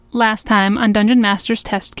Last time on Dungeon Master's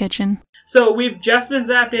Test Kitchen. So we've just been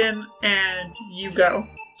zapped in, and you go.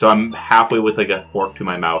 So I'm halfway with like a fork to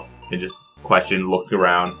my mouth and just look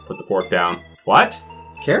around, put the fork down. What?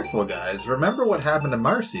 Careful, guys. Remember what happened to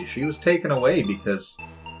Marcy? She was taken away because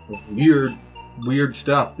of weird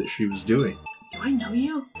stuff that she was doing. Do I know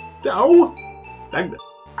you? No.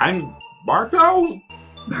 I'm Marco?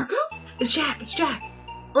 Marco? It's Jack.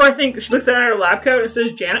 Or I think she looks at her lab coat and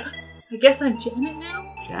says Janet. I guess I'm Janet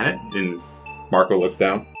now? Janet? And Marco looks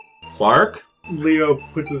down. Clark? Leo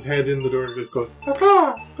puts his head in the door and just goes,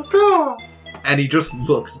 Papa! Papa! And he just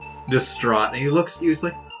looks distraught. And he's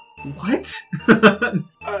like, what?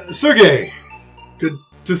 Sergey! Good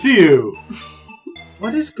to see you.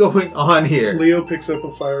 What is going on here? Leo picks up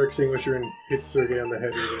a fire extinguisher and hits Sergey on the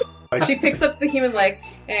head with it. She picks up the human leg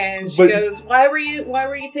and she goes, Why were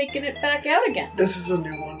you taking it back out again? This is a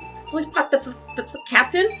new one. Holy fuck, that's the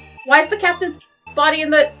captain? Why is the captain's body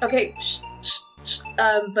in the... Okay,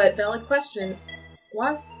 but valid question.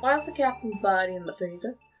 Why is the captain's body in the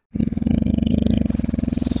freezer?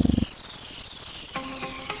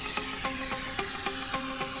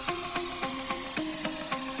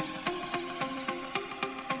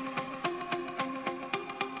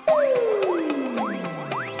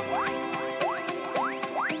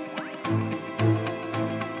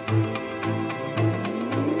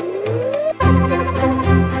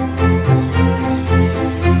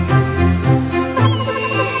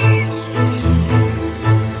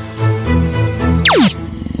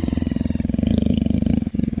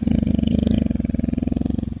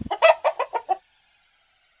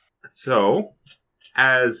 So,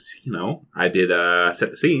 as, I did set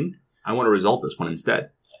the scene, I want to resolve this one instead.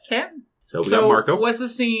 Okay. So we got Marco. What's the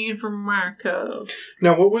scene for Marco?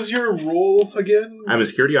 Now, what was your role again? I'm a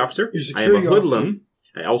security officer. I am Security a hoodlum.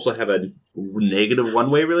 I also have a negative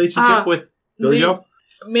one-way relationship with Billy Joe.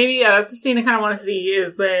 Maybe, that's the scene I kind of want to see,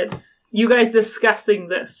 is that you guys discussing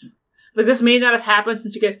this. Like, this may not have happened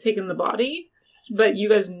since you guys taken the body, but you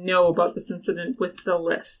guys know about this incident with the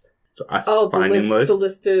list. So us finding the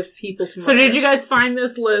list of people to murder. So did you guys find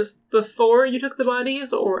this list before you took the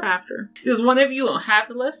bodies or after? Does one of you have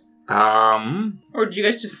the list? Or did you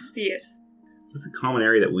guys just see it? What's a common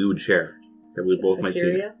area that we would share? That we both might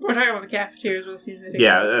see? We're talking about the cafeteria as well as season.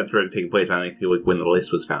 Yeah, that's where it's taking place. I think like when the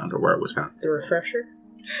list was found or where it was found. The refresher?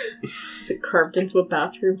 Is it carved into a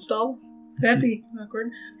bathroom stall? That'd be awkward.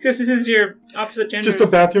 Just this is your opposite gender. Just a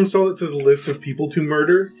bathroom stall that says list of people to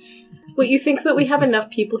murder? Wait, you think that we have enough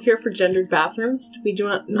people here for gendered bathrooms? We do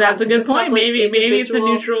not. That's a good point. Maybe it's a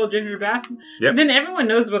neutral gender bathroom. Yep. Then everyone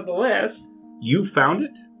knows about the list. You found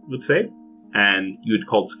it, let's say, and you had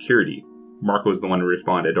called security. Marco was the one who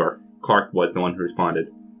responded, or Clark was the one who responded,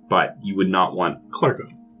 but you would not want Clark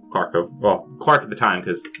at the time,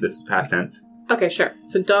 because this is past tense. Okay, sure.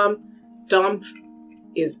 So Dom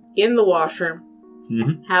is in the washroom,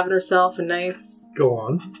 having herself a nice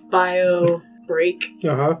bio break.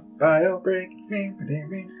 Bio break.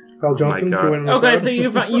 Kyle Johnson. Okay, so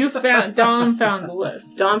you found Dom found the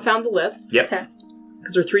list. Dom found the list. Yep. Okay.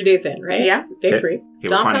 Because we're 3 days in, right? Yeah. It's day 3. Okay,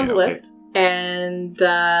 Dom found the list, and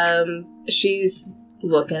she's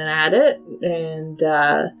looking at it,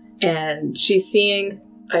 and she's seeing.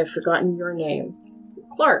 I've forgotten your name,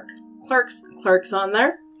 Clark. Clark's on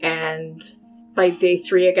there, and by day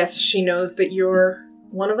 3, I guess she knows that you're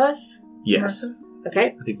one of us. Yes. Martha?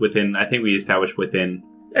 Okay. I think we established within.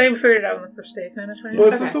 I think we figured it out on the first day, kind of thing.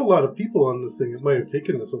 Well, if there's a lot of people on this thing, it might have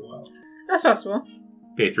taken us a while. That's possible.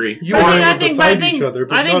 Day 3. You were beside each other,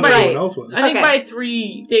 but not everyone else was. I think by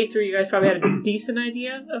day 3, you guys probably had a decent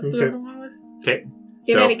idea of who everyone was. Okay.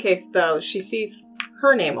 In any case, though, she sees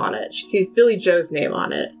her name on it. She sees Billy Joe's name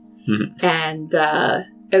on it. Mm-hmm. And,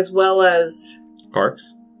 as well as...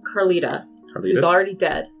 Clark's. Carlita. Who's already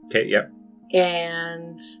dead. Okay, yep.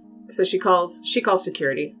 And so she calls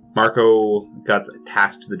security. Marco got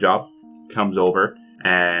tasked to the job, comes over,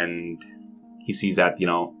 and he sees that,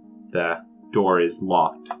 the door is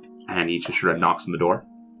locked, and he just sort of knocks on the door.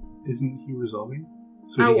 Isn't he resolving?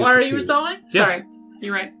 Are you resolving? Yes. Sorry,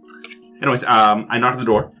 you're right. Anyways, I knocked on the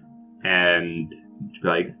door, and she'd be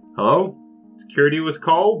like, hello? Security was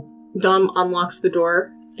called? Dom unlocks the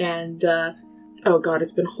door, and, oh god,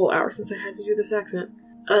 it's been a whole hour since I had to do this accent.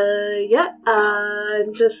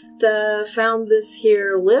 Just found this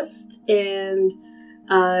here list, and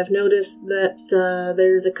I've noticed that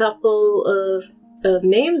there's a couple of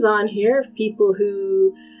names on here of people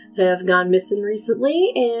who have gone missing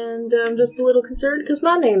recently, and I'm just a little concerned because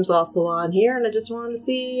my name's also on here, and I just wanted to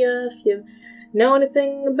see if you know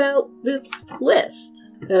anything about this list.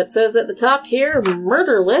 It says at the top here,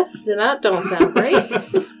 murder list, and that don't sound great.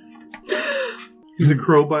 He's a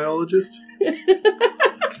crow biologist.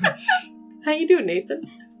 How you doing, Nathan?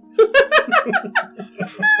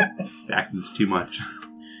 The accent's too much.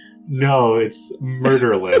 No, it's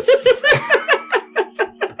murder list.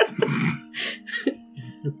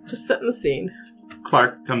 Just setting the scene.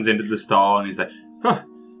 Clark comes into the stall and he's like, huh,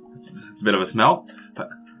 that's a bit of a smell. But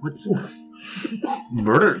what's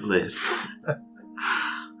murder list?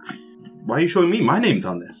 Why are you showing me? My name's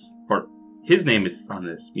on this. Or his name is on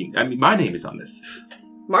this. I mean, my name is on this.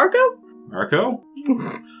 Marco? Marco?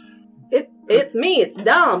 It's me. It's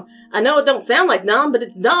Dom. I know it don't sound like Dom, but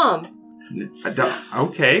it's Dom.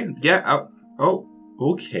 Okay. Yeah. Oh,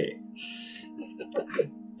 okay.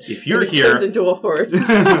 If you're and it here... turns into a horse.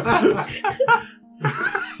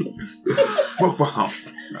 Wow.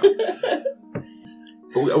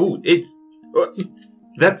 It's...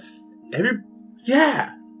 that's...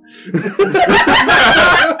 Yeah.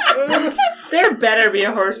 There better be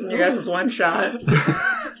a horse in you guys' one shot.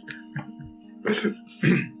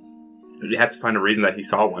 We had to find a reason that he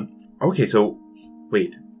saw one. Okay, so...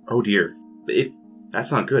 Wait. Oh, dear. If...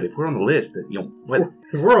 That's not good. If we're on the list, then, what?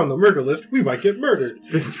 If we're on the murder list, we might get murdered.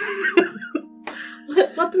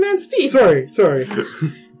 Let the man speak. Sorry.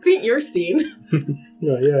 This ain't your scene.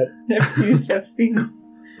 Not yet. Never seen Jeff's scenes.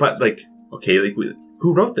 But, okay,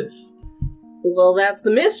 who wrote this? Well, that's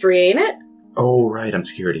the mystery, ain't it? Oh, right, I'm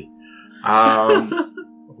security.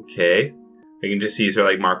 Okay. I can just see,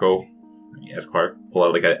 Marco, yes, Clark, pull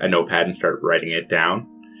out, a notepad and start writing it down.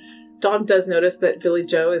 Dom does notice that Billy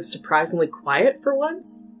Joe is surprisingly quiet for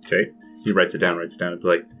once. Okay. He writes it down, and be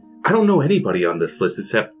like, I don't know anybody on this list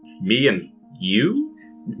except me and you?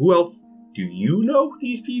 Who else? Do you know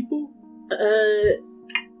these people?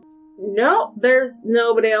 No, there's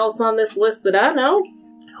nobody else on this list that I know.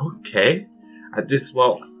 Okay.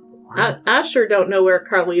 I sure don't know where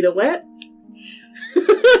Carlita went.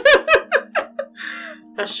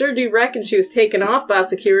 I sure do reckon she was taken off by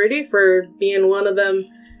security for being one of them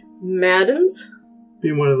Maddens.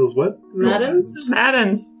 Being one of those what? Maddens?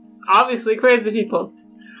 Maddens. Obviously crazy people.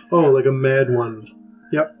 Oh, like a mad one.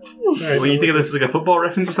 Yep. Right, Well, you think of this as a football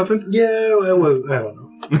reference or something? Yeah, it was. I don't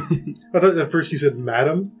know. I thought at first you said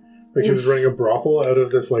madam. Like she was running a brothel out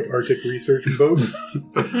of this, Arctic research boat.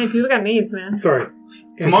 Hey, people got needs, man. Sorry.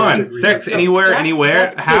 Come on. Antarctic Sex research. anywhere, anywhere.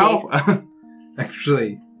 that's How?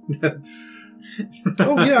 Actually,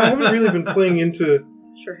 Oh, yeah, I haven't really been playing into...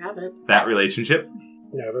 Sure haven't. That relationship?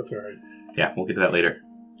 Yeah, that's alright. Yeah, we'll get to that later.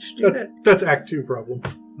 That's Act 2 problem.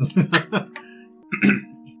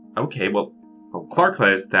 Okay, well, Clark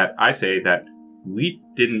says that I say that we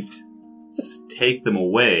didn't take them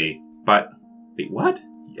away, but... Wait, what?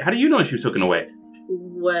 How do you know she was taken away?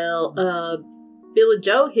 Well, Billy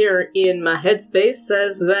Joe here in my headspace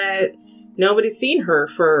says that nobody's seen her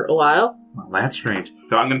for a while. Well, that's strange.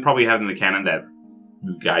 So I'm going to probably have in the canon that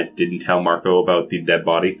you guys didn't tell Marco about the dead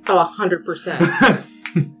body. Oh, 100%.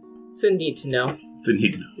 It's a need to know. Didn't he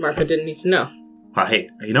know? Marco didn't need to know. Well, hey,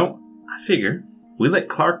 I figure we let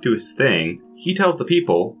Clark do his thing. He tells the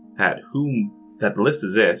people that the list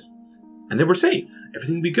exists, and then we're safe.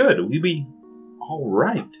 Everything will be good. We'll be all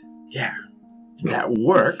right. Yeah, that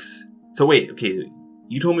works. So wait, okay,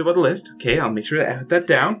 you told me about the list. Okay, I'll make sure to add that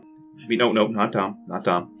down. No, not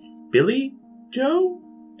Tom. Billy Joe?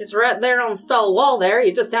 It's right there on the stall wall there.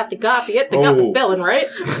 You just have to copy it. They got the spelling right.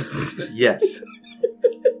 Yes.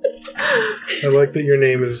 I like that your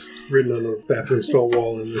name is written on the bathroom stall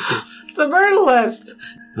wall in this one. It's a murder list.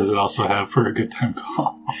 Does it also have for a good time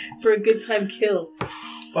call? For a good time kill.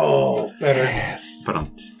 Oh, better. Yes. But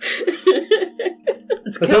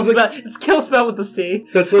It's That kill sounds like- spell. It's kill spell with the C.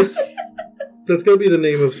 That's gonna be the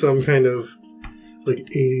name of some kind of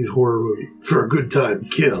 80s horror movie. For a good time,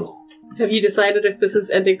 kill. Have you decided if this is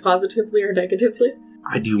ending positively or negatively?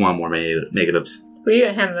 I do want more negatives. Well, you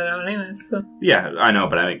handed that out anyways, so. Yeah, I know,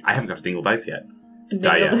 but I haven't got a dingle dice yet.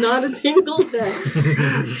 Yeah. Not a dingle dance.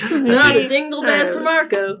 Not a dingle dance for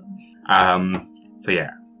Marco. So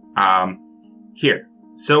yeah. Here.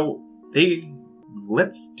 So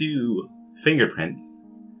let's do fingerprints.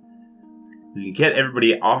 We can get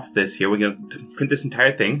everybody off this here. We're going to print this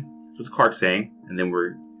entire thing. That's what Clark's saying. And then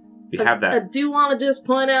we have I that. do want to just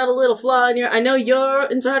point out a little flaw in your... I know you're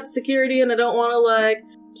in charge of security, and I don't want to,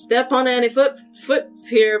 step on any foots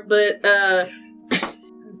here, but,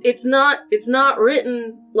 it's not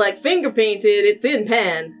written, finger painted, it's in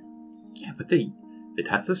pen. Yeah, but they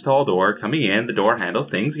touch the stall door, coming in, the door handles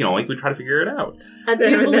things, we try to figure it out. I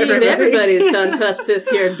do believe everybody's done touched this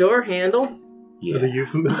here door handle. Yeah. Is that a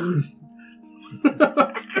euphemism?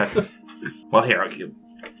 Well, here, okay.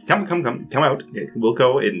 Come out. We'll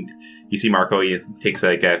go, and you see Marco, he takes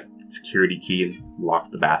a security key and locks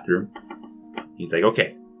the bathroom. He's like,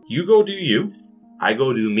 okay, you go do you, I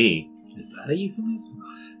go do me. Is that a euphemism?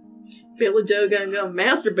 Billy Joe gonna go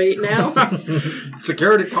masturbate now.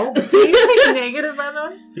 Security call. Did you take negative, by the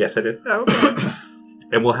way? Yes, I did. Oh, okay.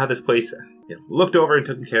 And we'll have this place looked over and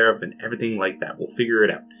taken care of and everything like that. We'll figure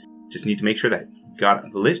it out. Just need to make sure that we got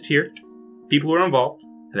a list here, people who are involved,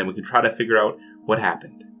 and then we can try to figure out what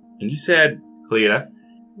happened. And you said, Clea,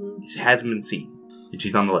 it hasn't been seen. And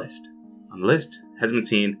she's on the list. On the list, hasn't been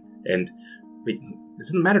seen, and wait, this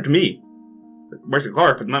doesn't matter to me. Where's the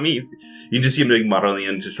Clark? But not me. You just see him doing muddling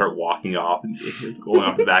and just start walking off and going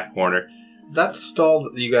off the back corner. That stall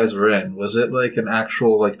that you guys were in, was it like an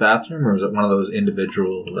actual like bathroom, or was it one of those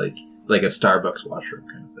individual like a Starbucks washroom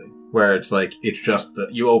kind of thing, where it's like it's just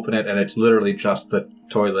you open it and it's literally just the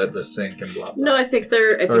toilet, the sink, and blah blah. No, I think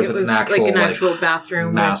it was like an actual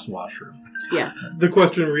bathroom, mass washroom. Yeah. The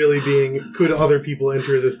question really being, could other people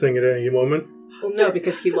enter this thing at any moment? Well, no,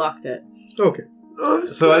 because he locked it. Okay.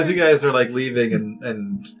 So as you guys are like leaving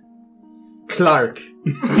and Clark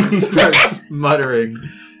starts muttering,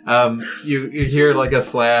 you hear like a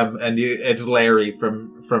slam, and it's Larry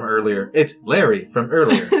from earlier. It's Larry from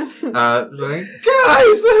earlier. Like,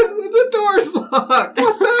 guys, the door's locked.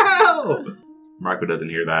 What the hell? Marco doesn't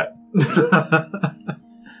hear that.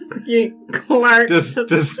 Clark.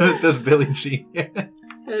 Does Billy G?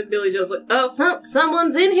 And Billy Joe's like, oh,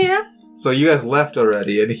 someone's in here. So you guys left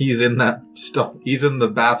already, and he's in that stuff. He's in the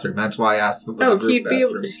bathroom. That's why I asked about the group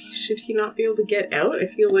bathroom. Should he not be able to get out? I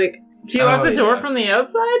feel like... Do you lock the door from the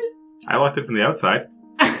outside? I locked it from the outside.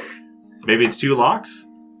 Maybe it's two locks?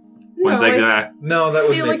 When's that gonna... No, that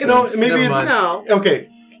would feel make like sense. maybe Never it's- mind. No. Okay.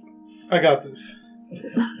 I got this.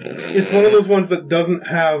 It's one of those ones that doesn't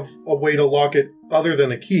have a way to lock it other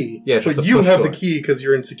than a key. Yeah, it's but just a you push have door. the key because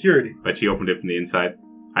you're in security. But she opened it from the inside.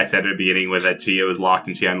 I said at the beginning was that it was locked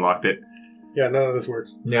and she unlocked it. Yeah, none of this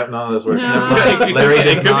works. Yep, none of this works. No. Never mind. It Larry could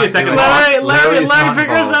does be a not second do lock. it. Larry not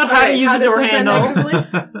figures involved. out how to use the door does this end handle.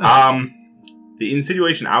 negatively? The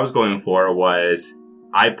insinuation I was going for was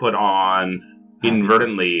I put on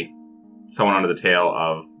inadvertently someone under the tail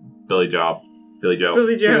of Billy Joe Billy Joe.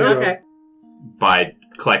 Okay. by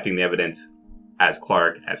collecting the evidence as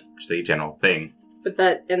Clark, as just a general thing. But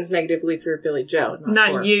that ends negatively for Billy Joe. Not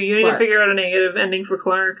for you. You need Clark. to figure out a negative ending for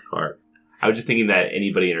Clark. Clark. I was just thinking that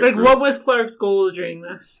anybody in her Like, group, what was Clark's goal during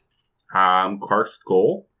this? Clark's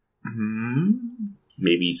goal,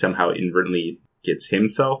 maybe somehow inadvertently gets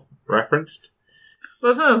himself referenced.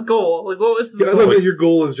 Well, that's not his goal. Like, what was his Yeah, I goal? love that your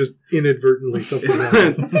goal is just inadvertently something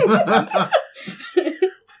else.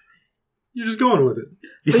 You're just going with it.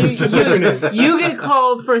 So Just like your name. you get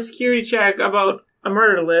called for a security check about a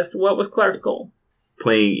murder list. What was Clark's goal?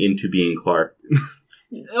 Playing into being Clark.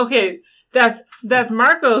 Okay, that's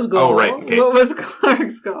Marco's goal. Oh, right, okay. What was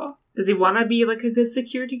Clark's goal? Does he want to be like a good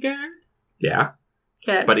security guard? Yeah,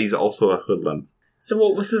 Okay. but he's also a hoodlum. So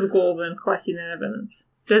what was his goal then, collecting that evidence?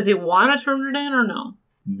 Does he want to turn it in or no?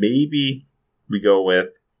 Maybe we go with,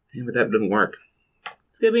 but that didn't work.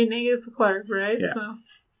 It's going to be negative for Clark, right? Yeah. So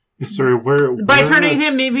Sorry, where by turning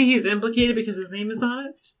him, maybe he's implicated because his name is on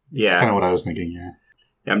it? That's kind Yeah, of what I was thinking,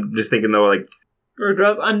 yeah. I'm just thinking though, like, Or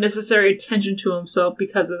draws unnecessary attention to himself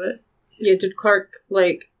because of it. Yeah, did Clark,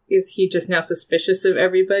 is he just now suspicious of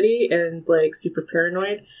everybody and, super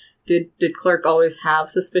paranoid? Did Clark always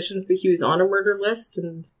have suspicions that he was on a murder list?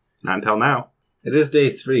 And not until now. It is day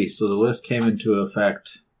 3, so the list came into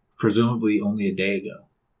effect presumably only a day ago.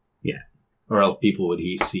 Yeah. Or else people would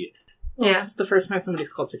see it. well, Yeah. this is the first time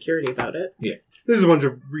somebody's called security about it. This is a bunch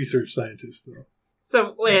of research scientists, though.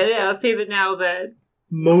 So, yeah, let's say that now that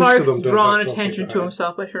Most of Clark's them don't drawn have something attention to to hide.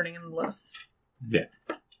 himself by turning in the list. Yeah.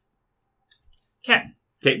 Okay.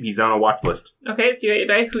 Okay, he's on a watch list. Okay, so you got your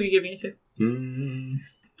die. Who are you giving it to?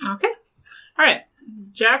 Okay. Alright.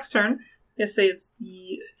 Jack's turn. Let's say it's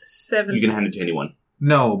the 7th. You can hand it to anyone.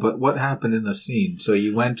 No, but what happened in the scene? So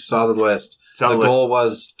you went, saw the list. Saw the the list. goal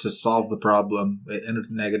was to solve the problem. It ended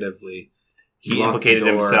negatively. He locked implicated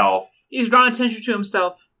the door. himself. He's drawn attention to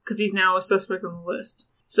himself because he's now a suspect on the list.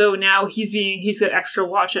 So now he's got extra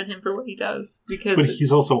watch on him for what he does. Because But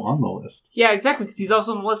he's also on the list. yeah, exactly, because he's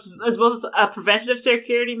also on the list as well as a preventative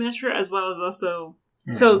security measure, as well as also...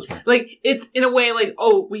 So, that's right. it's in a way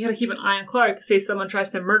oh, we gotta keep an eye on Clark, say someone tries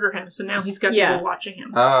to murder him, so now he's got Yeah. people watching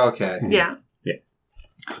him. Oh, okay. Yeah. Yeah.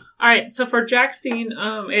 Alright, so for Jack's scene,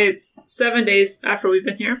 it's 7 days after we've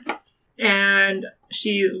been here, and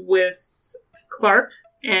she's with Clark,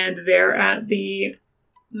 and they're at the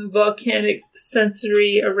volcanic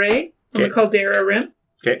sensory array on the Okay. Caldera Rim.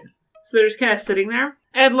 Okay. So they're just kind of sitting there.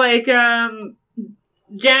 And,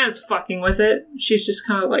 Janet's fucking with it. She's just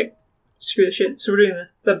kind of screw the shit. So we're doing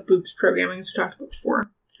the boobs programming as we talked about before.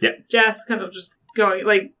 Yep. Janice is kind of just going,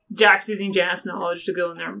 like, Jack's using Janice's knowledge to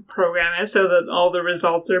go in there and program it so that all the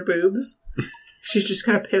results are boobs. She's just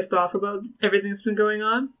kind of pissed off about everything that's been going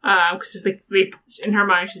on. Because in her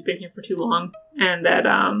mind, she's been here for too long. And that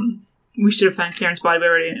we should have found Karen's body, but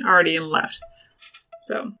already left.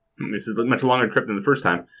 So. This is a much longer trip than the first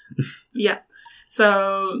time. Yeah.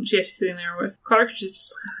 So, she's sitting there with Clark. She's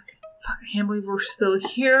just like, fuck, I can't believe we're still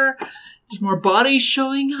here. There's more bodies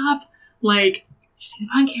showing up. Like, just need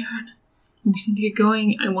to find Karen. We just need to get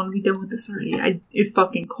going. I want to be done with this already. It's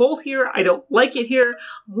fucking cold here. I don't like it here.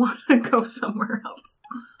 I want to go somewhere else.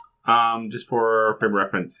 Just for frame of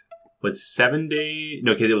reference, was 7 days?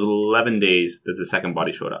 No, because it was 11 days that the second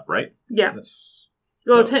body showed up, right? Yeah.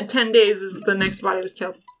 Well, 10 days is the next body was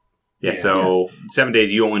killed. Yeah, so 7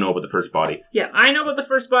 days, you only know about the first body. Yeah, I know about the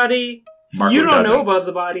first body. Marco you don't doesn't. know about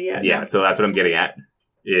the body yet. Yeah, so that's what I'm getting at.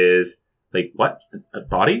 Is, like, what? A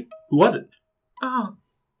body? Who was it? Oh.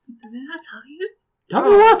 Did they not tell you? Tell me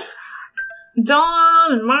what?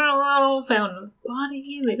 Dawn and Marlo found a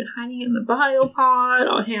body. They've been hiding it in the biopod.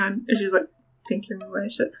 Oh, hang on. And she's like, tinkering away.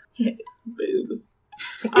 She's like, boobs.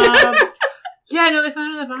 Yeah, I know they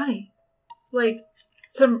found another body. Like,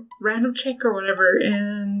 some random chick or whatever.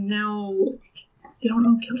 And now they don't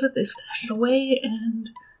know who killed it. They stashed it away. And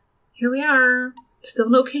here we are. Still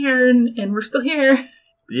no Karen. And we're still here.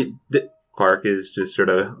 Clark is just sort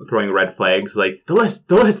of throwing red flags like, the list!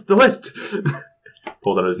 Pulls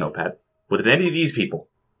out his notepad. Was it any of these people?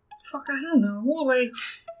 Fuck, I don't know. Like,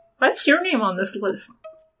 why's your name on this list?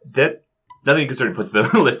 That nothing concerning puts the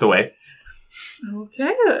list away.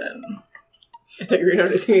 Okay, then. I thought you were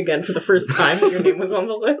noticing again for the first time that your name was on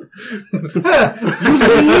the list. You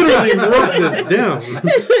literally wrote this down.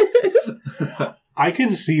 I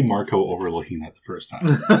can see Marco overlooking that the first time.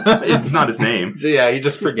 It's not his name. Yeah, he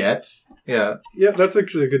just forgets. Yeah. Yeah, that's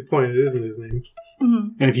actually a good point. It isn't his name. Mm-hmm.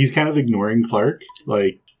 And if he's kind of ignoring Clark,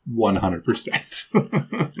 like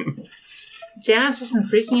 100%. Janice has been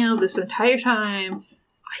freaking out this entire time.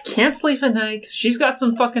 I can't sleep at night because she's got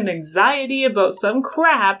some fucking anxiety about some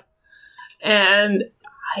crap. And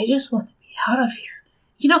I just want to be out of here.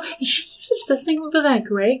 You know, she keeps obsessing over that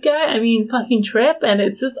Greg guy. I mean, fucking Trip. And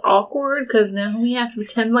it's just awkward because now we have to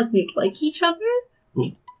pretend like we like each other.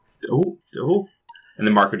 Oh. And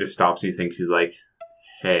then Marco just stops and he thinks, he's like,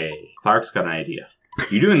 hey, Clark's got an idea.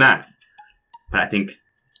 You doing that? And I think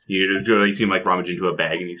you see him like rummage into a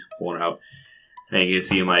bag and he's pulling it out. And you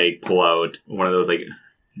see him like pull out one of those like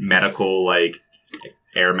medical like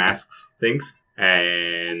air masks things.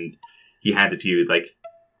 And he hands it to you like,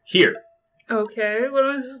 here. Okay, what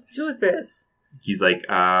am I supposed to do with this? He's like,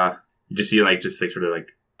 you just see him like sort of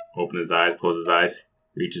like open his eyes, close his eyes,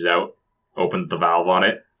 reaches out, opens the valve on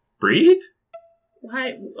it. Breathe?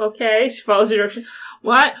 Why? Okay, she follows the direction.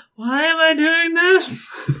 What? Why am I doing this?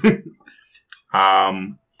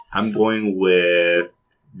 I'm going with,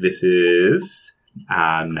 this is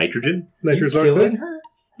nitrogen. Nitrous Killing oxide? her?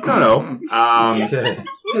 No. Okay.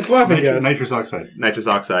 It's laughing gas. Nitrous oxide. Nitrous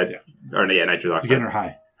oxide. Or yeah, nitrous You're oxide. getting her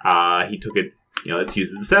high. He took it, it's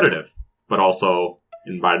used as a sedative, but also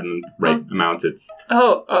in vitamin right amounts. It's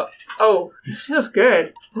Oh, this feels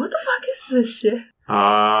good. What the fuck is this shit?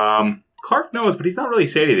 Clark knows, but he's not really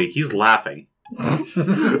saying anything. He's laughing.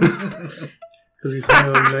 Because he's high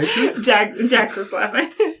on nitrous? Jack's just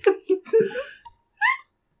laughing.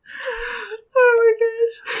 Oh my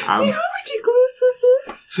gosh. You know how ridiculous this is?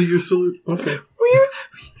 So your salute. Okay.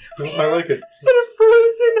 Well, I like it. In a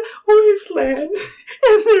frozen wasteland,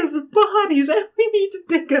 and there's bodies, and we need to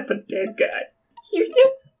dig up a dead guy.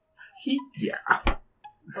 Yeah.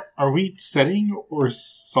 Are we setting or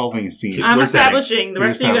solving a scene? I'm We're establishing. The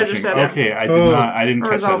rest of you guys are setting. Okay, I didn't Or catch that at the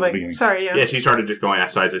resolving. beginning. Sorry, yeah. Yeah, she started just going,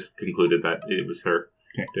 so I just concluded that it was her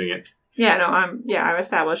doing it. Yeah, no, I'm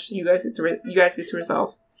established. You guys get to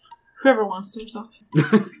resolve. Whoever wants to resolve.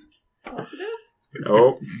 What's it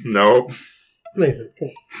do? Nope. Nathan,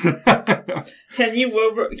 come on. Can you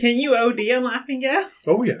OD on laughing gas?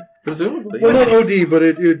 Oh, yeah. Presumably. Well, not OD, but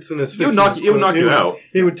it's an asphyxiant. It would knock you out.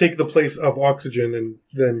 It would take the place of oxygen and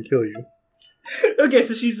then kill you. Okay,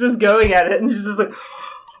 so she's just going at it, and she's just like,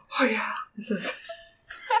 oh yeah, this is...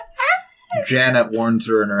 Janet warns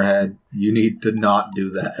her in her head, you need to not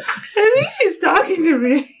do that. I think she's talking to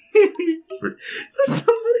me. There's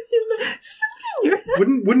somebody in your head.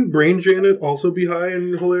 Wouldn't Brain Janet also be high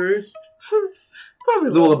and hilarious?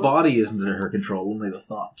 Probably. Well, the body isn't under her control, only the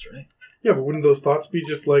thoughts, right? Yeah, but wouldn't those thoughts be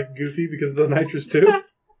just like goofy because of the nitrous too?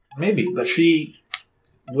 Maybe, but she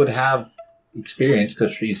would have experience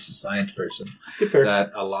because she's a science person. Fair.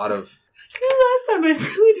 That a lot of... Last time I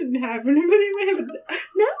really didn't have anybody in my head, but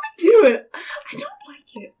now I do it. I don't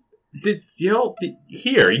like it.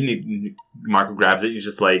 Here, Marco grabs it. He's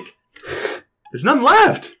just like, there's none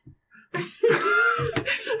left.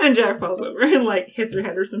 And Jack falls over and like hits her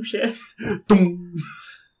head or some shit.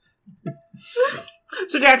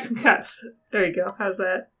 So Jack's concussed. There you go. How's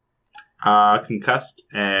that? Concussed,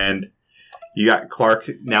 and you got Clark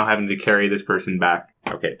now having to carry this person back.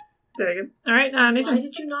 Okay. There you go. All right, Why Nathan.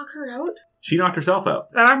 did you knock her out? She knocked herself out.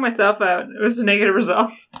 I knocked myself out. It was a negative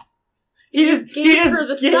result. He just gave gave her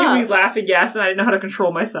the me stuff. laughing gas, and I didn't know how to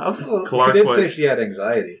control myself. Well, Clark she did was- say she had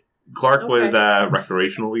anxiety. Clark Okay. was a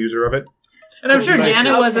recreational user of it. And I'm sure Okay.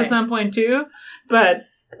 Janet was at Okay. some point too, but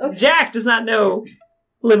Okay. Jack does not know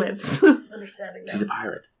limits. Understanding He's that. a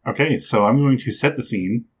pirate. Okay, so I'm going to set the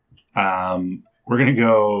scene. We're going to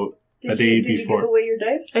go a day Did you before. give away your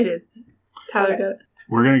dice? I did. Tyler got it.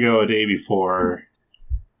 We're going to go a day before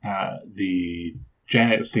the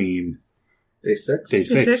Janet scene, Day 6? day Day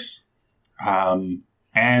 6. six.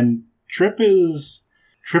 And Trip is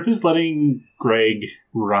letting Greg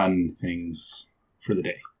run things for the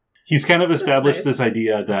day. He's kind of established nice. this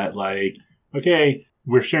idea that, like, okay,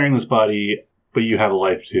 we're sharing this body, but you have a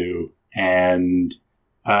life too. And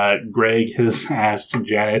Greg has asked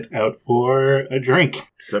Janet out for a drink.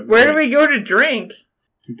 Where do we go to drink?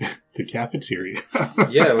 The cafeteria.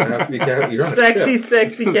 Yeah, it would have to be you're on a Sexy, ship.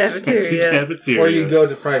 sexy cafeteria. Cafeteria. Or you go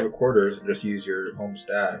to private quarters and just use your home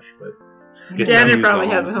stash. But Get to Janet use probably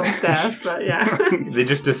the has a home stash, but yeah. They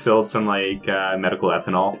just distilled some like medical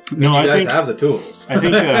ethanol. No, you I guys think have the tools. I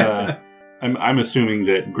think I'm assuming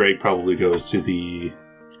that Greg probably goes to the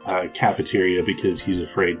cafeteria because he's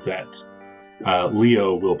afraid that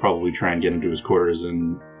Leo will probably try and get into his quarters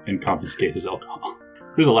and confiscate his alcohol.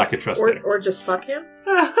 There's a lack of trust there. Or just fuck him?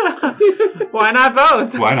 Why not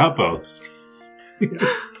both? Why not both?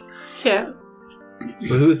 Yeah.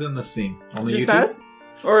 So who's in the scene? Only Just you two? us?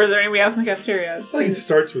 Or is there anybody else in the cafeteria? I think it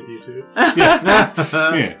starts with you two.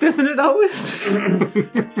 Yeah. Doesn't it always?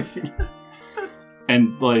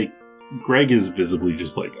 And, like, Greg is visibly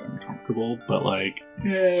just, like, uncomfortable, but, like,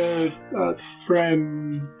 yeah,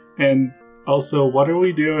 friend, and also, what are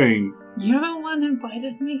we doing? You're the one who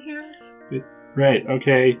invited me here? Right,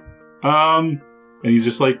 okay. And he's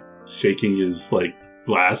just, like, shaking his, like,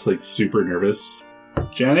 glass, like, super nervous.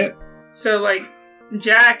 Janet? So, like,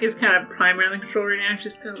 Jack is kind of primarily in control right now.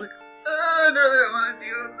 She's kind of like, I really don't want to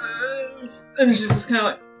deal with this. And she's just kind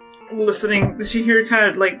of like listening. She hear kind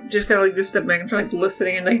of like, just step back and try like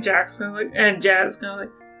listening. And like Jack's kind of like, and Jazz kind of like,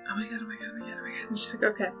 oh my god, oh my god, oh my god, oh my god. And she's like,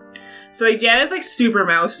 okay. So like Janet's like super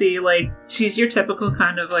mousy. Like she's your typical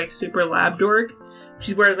kind of like super lab dork.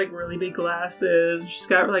 She wears like really big glasses. She's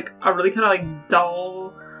got like a really kind of like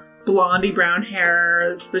dull blondie brown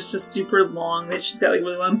hair. It's just super long. That she's got like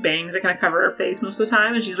really long bangs that kind of cover her face most of the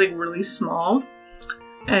time, and she's like really small.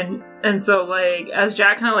 And so like as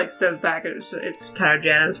Jack kind of like steps back, it's kind of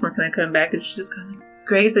Janet's more kind of coming back, and she's just kind of like,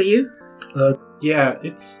 Greg, is that you? Yeah,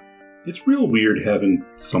 it's real weird having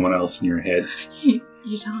someone else in your head. You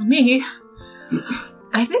telling me?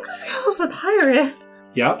 I think this girl's a pirate.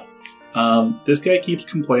 Yep. This guy keeps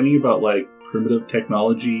complaining about, like, primitive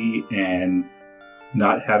technology and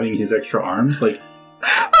not having his extra arms. Like,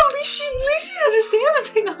 At least she understands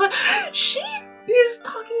the technology. She is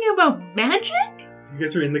talking about magic? You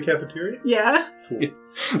guys are in the cafeteria? Yeah.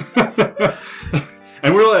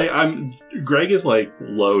 and we're like, Greg is like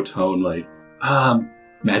low tone, like,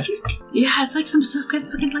 magic? Yeah, it's like some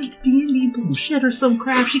fucking like D&D bullshit or some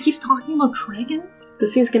crap. She keeps talking about dragons.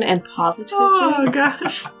 This scene's gonna end positively. Oh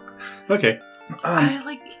gosh. Okay.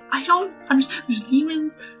 I don't understand. There's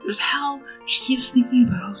demons, there's hell. She keeps thinking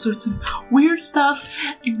about all sorts of weird stuff,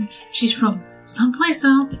 and she's from someplace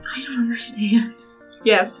else. I don't understand.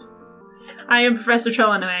 Yes. I am Professor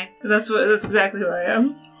Chellename. That's exactly who I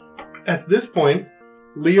am. At this point,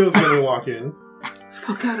 Leo's gonna walk in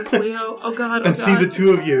Oh god, it's Leo. Oh god, oh and god. see the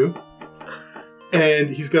two of you, and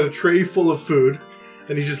he's got a tray full of food,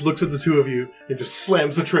 and he just looks at the two of you and just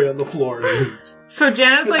slams the tray on the floor and leaves. So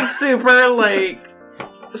Janet's like super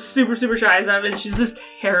shy and she's just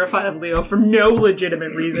terrified of Leo for no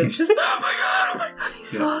legitimate reason. She's like, oh my god, he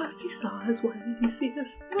saw us, why did he see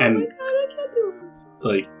us? Oh And- my god, I can't do it.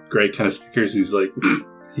 Like, Greg kind of snickers. He's like,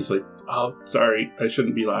 oh, sorry, I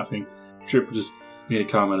shouldn't be laughing. Trip just made a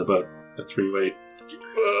comment about a three-way.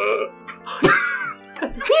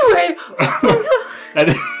 Anyway,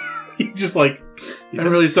 And he just like, I'm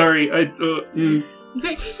really sorry.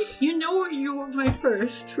 okay, you know you were my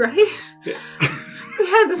first, right? We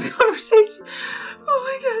had this conversation.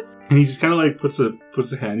 Oh my god. And he just kind of like puts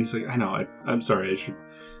a hand. He's like, I know, I'm sorry. I should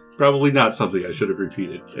probably not something I should have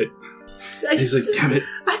repeated. He's like, damn it.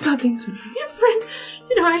 I thought things would be different.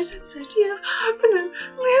 You know, I sensitive, but then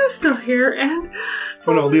Leo's still here, and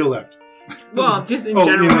Oh no, Leo left. well, just in Oh,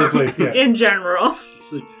 general. in the place, yeah. In general.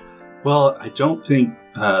 It's like, well, I don't think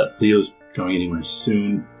Leo's going anywhere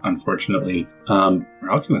soon, unfortunately. We're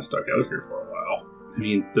all kind of stuck out here for a while. I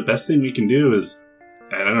mean, the best thing we can do is,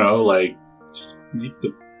 I don't know, like, just make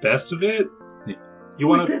the best of it. You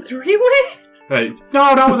want With the three-way?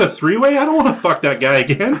 No, not with a three-way. I don't want to fuck that guy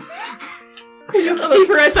again. Oh, that's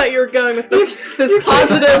where I thought you were going with this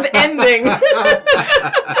positive ending.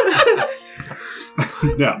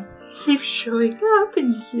 No. Keep showing up,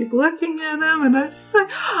 and you keep looking at him, and I was just like,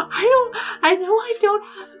 I know I don't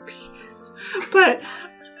have a penis, but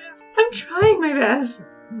I'm trying my best.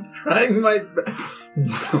 Trying my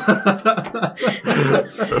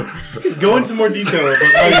Go into more detail about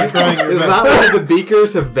how you're trying your Is best. that why the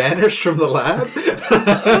beakers have vanished from the lab?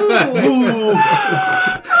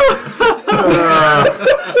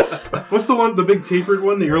 What's the one, the big tapered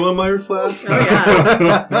one, the Erlenmeyer flask? Oh,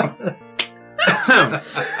 yeah.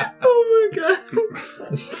 Oh my god.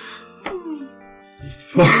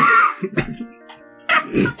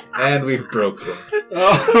 And we've broke them.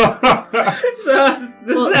 So this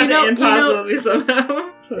Well, is you know- impossible to be somehow.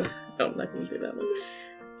 Oh, I'm not going to do that one.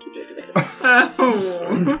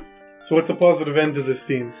 Oh. So what's a positive end to this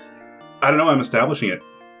scene? I don't know. I'm establishing it.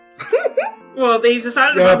 Well, they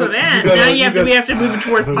decided Yeah, it was a but man. you gotta- Now you we have to move it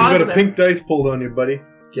towards You got a positive. pink dice pulled on you, buddy.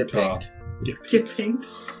 Get pinked. Get pinked.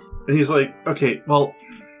 And he's like, okay, well,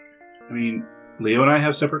 I mean, Leo and I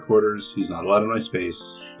have separate quarters. He's not allowed in my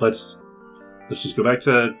space. Let's just go back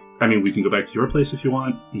to, I mean, we can go back to your place if you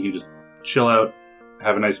want. You can just chill out,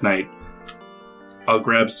 have a nice night. I'll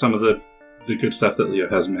grab some of the good stuff that Leo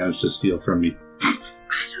hasn't managed to steal from me. I don't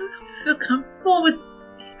know if I feel comfortable with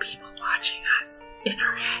these people watching us in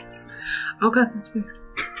our heads. Oh god, that's weird.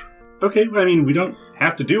 Okay, I mean, we don't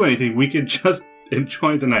have to do anything. We could just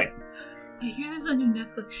enjoy the night. I hear there's a new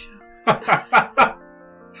Netflix show.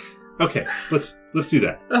 Okay, let's do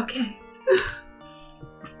that. Okay.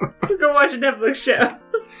 Go watch a Netflix show.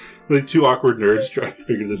 Like two awkward nerds trying to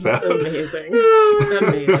figure this out. Amazing.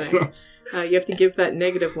 Amazing. You have to give that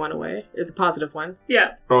negative one away, or the positive one.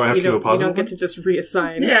 Yeah. Oh, I have You to go don't, you positive. don't get to just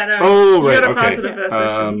reassign. Yeah, no. Oh, right. You got a Okay. positive for that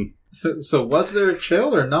session. So was there a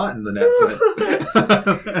chill or not in the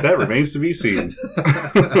Netflix? That remains to be seen.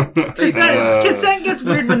 Consent gets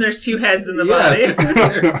weird when there's two heads in the Yeah. body.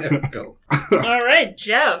 Very difficult. All right,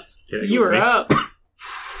 Jeff. Okay, You are me. up.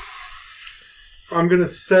 I'm going to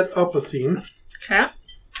set up a scene, Okay.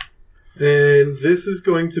 and this is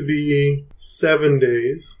going to be 7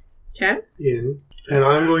 days Okay. in, and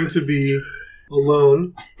I'm going to be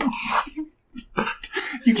alone.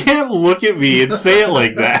 You can't look at me and say it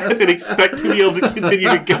like that and expect to be able to continue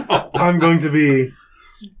to go. I'm going to be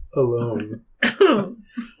alone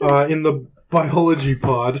in the biology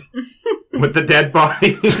pod. With the dead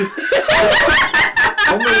bodies.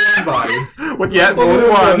 Only one body. With yet Only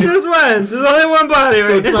one. There's one. There's only one body So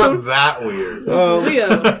right it's now. not that weird. Leo,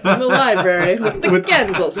 in the libriary, with the With-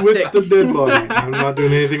 candlestick. With the dead body. I'm not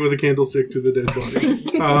doing anything with a candlestick to the dead body.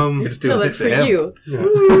 It's doing No, it that's to for him. you.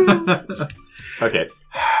 Yeah. Okay.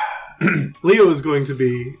 Leo is going to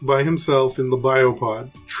be by himself in the biopod,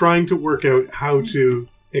 trying to work out how to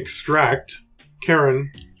extract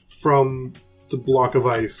Karen from the block of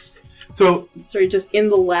ice. So, Sorry, just in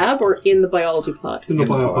the lab or in the biology pod? in the In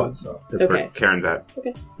the biopod. pod, so. That's Okay. where Karen's at.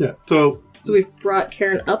 Yeah. So, So we've brought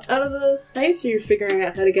Karen up out of the ice, or you're figuring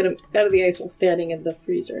out how to get him out of the ice while standing in the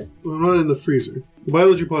freezer? we're not in the freezer. The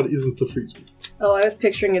biology pod isn't the freezer. Oh, I was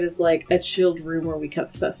picturing it as like a chilled room where we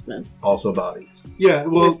kept specimen. Also bodies. Yeah,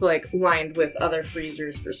 well, with like lined with other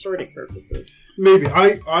freezers for sorting purposes. maybe.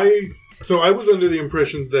 So I was under the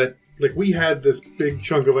impression that, like, we had this big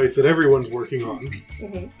chunk of ice that everyone's working on,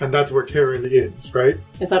 and that's where Karen is, right?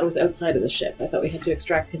 I thought it was outside of the ship. I thought we had to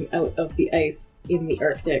extract him out of the ice in the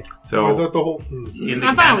Arctic. I So thought the whole... in the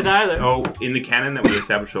I'm fine with either. Oh, in the canon that we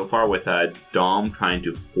established so far with Dom trying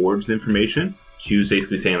to forge the information, she was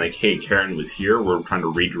basically saying like, "Hey, Karen was here. We're trying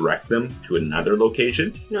to redirect them to another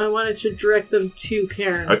location." No, I wanted to direct them to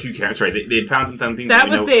Karen. Oh, to Karen. Sorry, they had found something. That we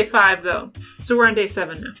was know- day 5, though. So we're on day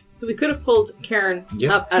 7 now. So we could have pulled Karen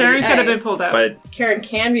Yeah. up out Karen of the could have been ice. pulled out. But Karen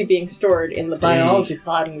can be being stored in the biology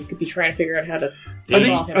pod, and we could be trying to figure out how to I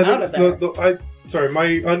draw think, him out of there. sorry,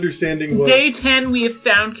 my understanding was... Day 10, we have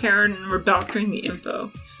found Karen and we're doctoring the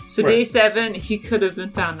info. So day Right. 7, he could have been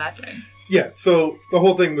found that day. Yeah, so the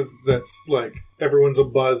whole thing was that, like, everyone's a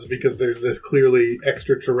buzz because there's this clearly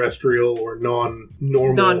extraterrestrial or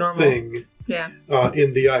non-normal Non-normal. thing Yeah.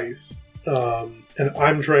 in the ice. And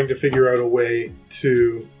I'm trying to figure out a way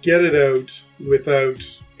to get it out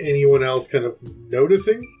without anyone else kind of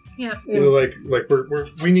noticing. Yeah. You know, like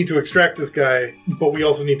we need to extract this guy, but we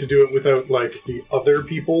also need to do it without like the other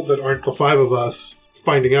people that aren't the five of us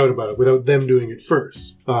finding out about it, without them doing it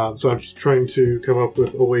first. So I'm just trying to come up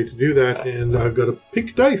with a way to do that, and I've got to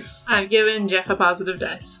pick dice. I've given Jeff a positive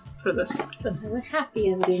dice for this. Then have a happy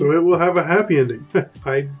ending. So it will have a happy ending.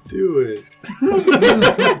 I do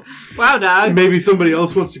it. Wow, dog. Maybe somebody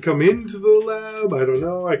else wants to come into the lab. I don't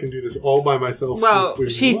know. I can do this all by myself. Well,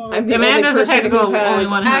 including she's- Locke. I'm the Amanda's only the person technical who has only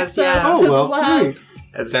one who has, access yeah. to the well, lab. great.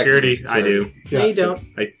 As security, I do. No, you don't.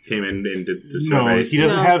 I came in and did the No, surveys. he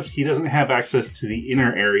doesn't No. have. He doesn't have access to the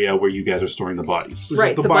inner area where you guys are storing the bodies. Which is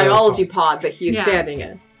Right, the the bio biology pod. pod that he is Yeah. standing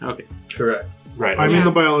in. Okay. Correct. Right. I'm Yeah. in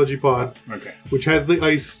the biology pod, Okay. which has the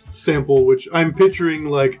ice sample, which I'm picturing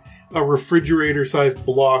like a refrigerator-sized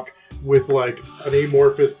block with like an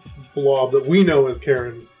amorphous blob that we know as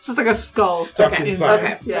Karen. It's just like a skull Stuck in- inside.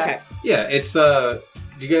 Okay, Yeah. okay. Yeah, it's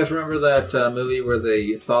do you guys remember that movie where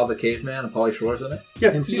they thaw the caveman and Pauly Shore's in it?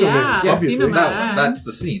 Yeah, Encino Yeah, Man, Yeah, obviously. Encino Man. that one. That's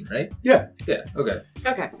the scene, right? Yeah, Yeah. Okay.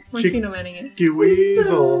 Okay. When Chick- Cena Manning it.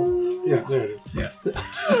 Weasel. Yeah, there it is. Yeah.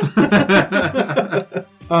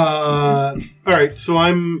 All right, so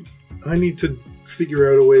I need to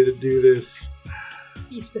figure out a way to do this.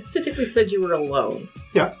 You specifically said you were alone.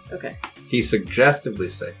 Yeah. Okay. He suggestively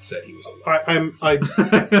said he was alive.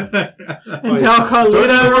 Until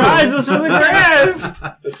Carlita rises from the grave.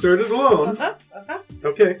 I started alone.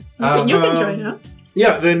 Okay. You can join up.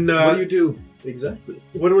 Yeah, then What do you do exactly?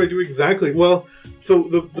 what do I do exactly? Well, so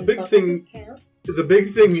the big thing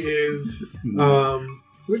is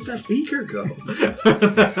Where'd that beaker go?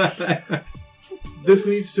 this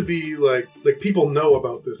needs to be like people know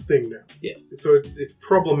about this thing now. Yes. So it's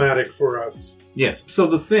problematic for us. Yes. So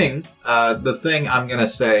the thing I'm gonna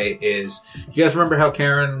say is, you guys remember how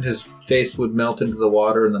Karen, his face would melt into the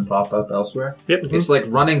water and then pop up elsewhere? Yep. It's like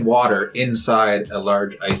running water inside a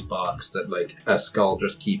large ice box that like a skull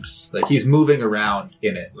just keeps, like he's moving around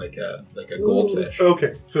in it like a goldfish.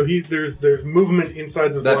 Okay, so there's movement inside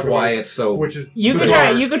this. That's block of why ice, it's so. which is You could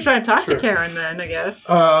bizarre. try and talk Sure. to Karen then, I guess.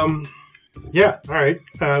 Yeah, all right.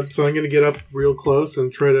 So I'm going to get up real close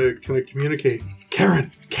and try to kind of communicate. Karen,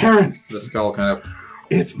 the skull kind of.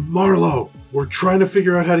 it's Marlowe. We're trying to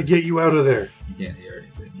figure out how to get you out of there. You can't hear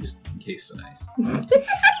anything. He's encased in ice.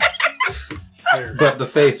 There. But the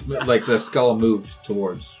face, like the skull, moved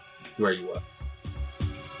towards where you were.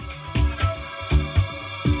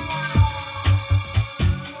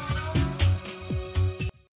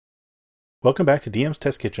 Welcome back to DM's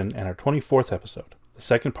Test Kitchen and our 24th episode, the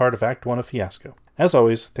second part of Act 1 of Fiasco. As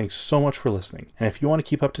always, thanks so much for listening, and if you want to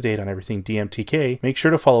keep up to date on everything DMTK, make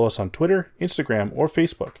sure to follow us on Twitter, Instagram, or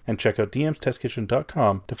Facebook, and check out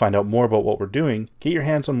dmstestkitchen.com to find out more about what we're doing, get your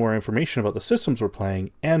hands on more information about the systems we're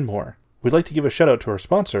playing, and more. We'd like to give a shout out to our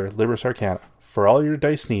sponsor, Libris Arcana, for all your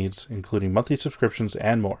dice needs, including monthly subscriptions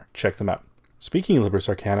and more. Check them out. Speaking of Libris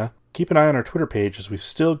Arcana, keep an eye on our Twitter page as we've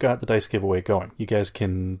still got the dice giveaway going. You guys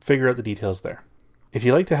can figure out the details there. If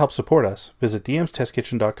you'd like to help support us, visit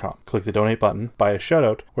dmstestkitchen.com, click the donate button, buy a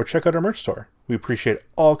shoutout, or check out our merch store. We appreciate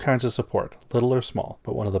all kinds of support, little or small,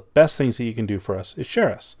 but one of the best things that you can do for us is share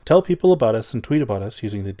us. Tell people about us and tweet about us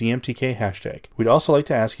using the DMTK hashtag. We'd also like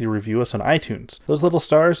to ask you to review us on iTunes. Those little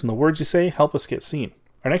stars and the words you say help us get seen.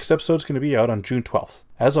 Our next episode is going to be out on June 12th.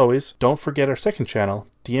 As always, don't forget our second channel,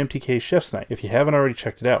 DMTK Chef's Night, if you haven't already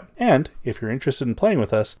checked it out. And if you're interested in playing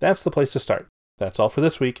with us, that's the place to start. That's all for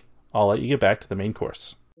this week. I'll let you get back to the main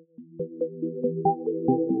course.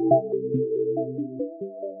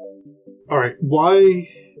 All right, why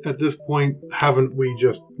at this point haven't we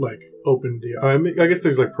just opened the? I guess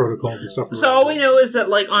there's protocols and stuff. So all we know is that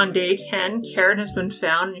on day 10, Karen has been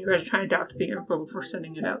found, and you guys are trying to doctor the info before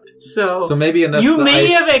sending it out. So maybe enough. you the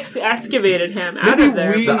may ice, have excavated him out Maybe of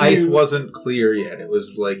there. we- the ice wasn't clear yet. It was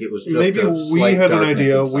just Maybe a we slight had an darkness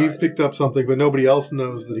idea. inside. We've picked up something, but nobody else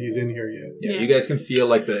knows that he's in here yet. Yeah, Yeah. you guys can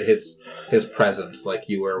feel his presence, like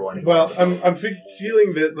you were one. Well, I'm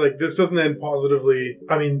feeling that this doesn't end positively.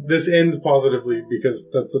 I mean, this ends positively because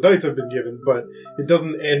that's the dice I've been given, but it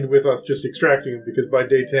doesn't end with us just extracting him because by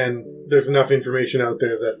day 10, there's enough information out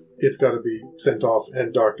there that it's got to be sent off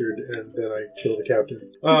and doctored, and then I kill the captain.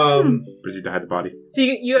 Proceed to hide the body. So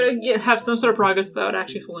you gotta have some sort of progress without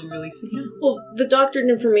actually fully releasing him. Well, the doctored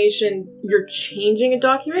information, you're changing a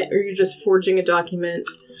document, or you're just forging a document?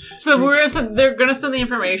 So they're gonna send the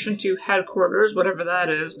information to headquarters, whatever that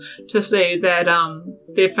is, to say that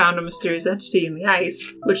they found a mysterious entity in the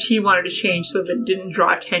ice, which he wanted to change so that it didn't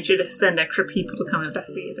draw attention to send extra people to come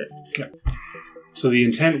investigate it. So the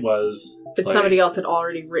intent was... But like, somebody else had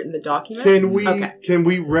already written the document? Can we Okay.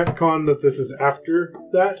 retcon that this is after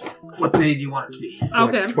that? What day do you want it to be?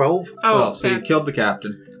 Okay. 12? Oh, So you okay. killed the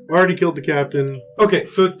captain. Already killed the captain. Okay,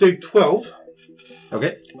 so it's day 12.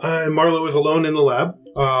 Okay. Marlo is alone in the lab.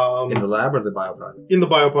 In the lab or the biopod? In the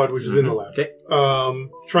biopod, which is in the lab. Okay.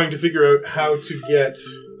 Trying to figure out how to get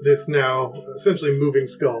this now essentially moving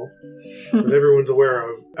skull that everyone's aware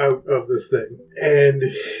of out of this thing. And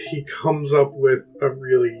he comes up with a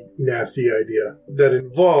really nasty idea that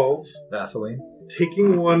involves Vaseline.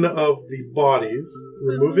 taking one of the bodies,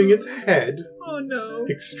 removing its head, Oh no.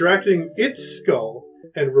 extracting its skull,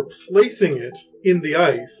 and replacing it in the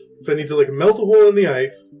ice. So I need to like melt a hole in the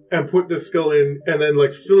ice and put this skull in, and then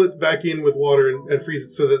like fill it back in with water and freeze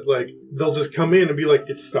it so that like they'll just come in and be like,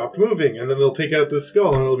 it stopped moving, and then they'll take out this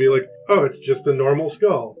skull and it'll be like, oh, it's just a normal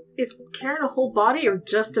skull. Is Karen a whole body or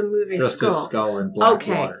just a moving Just skull? a skull in black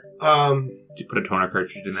Okay. water. Did you put a toner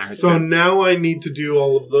cartridge in there? So now I need to do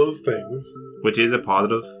all of those things. Which is a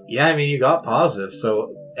positive. Yeah, I mean, you got positive,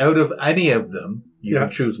 so out of any of them, you Yeah.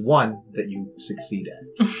 can choose one that you succeed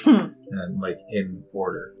at. And, like, in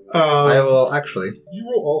order. I I will, actually,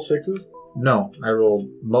 you roll all sixes? no, I rolled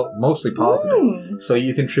mostly positive. So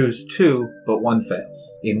you can choose two, but one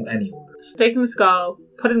fails, in any order. Taking the skull,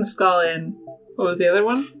 putting the skull in. What was the other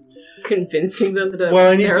one? Convincing them that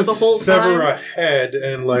Well, I need they're to the whole sever time? a head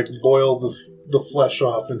and like boil the flesh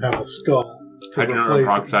off and have a skull. To Hydrogen replace it.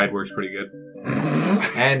 peroxide works pretty good.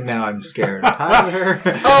 And now I'm scared of Tyler.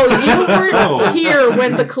 Oh, you weren't So- here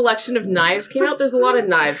when the collection of knives came out? There's a lot of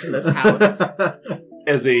knives in this house.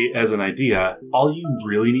 As an idea, all you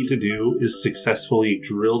really need to do is successfully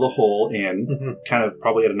drill the hole in, Mhm. kind of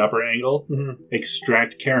probably at an upper angle, Mhm.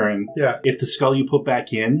 extract Karen. Yeah. If the skull you put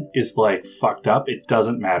back in is like fucked up, it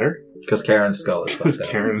doesn't matter Because Karen's skull is because fucked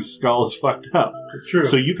up. Karen's skull is fucked up. It's true.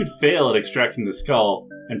 So you could fail at extracting the skull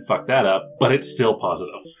and fuck that up, but it's still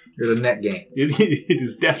positive. You're the net gain. It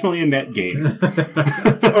is definitely a net gain.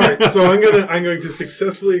 All right, so I'm going to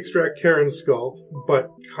successfully extract Karen's skull, but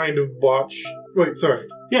kind of botch. Wait, sorry,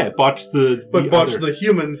 Yeah, botch the botch other- the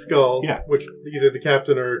human skull. Yeah. Which either the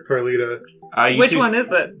captain or Carlita. Which one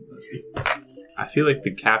is it? I feel like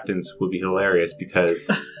the captain's would be hilarious because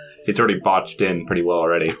it's already botched in pretty well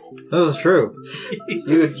already. This is true.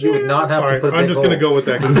 You would not have All to right, put a I'm big just going to hole. go with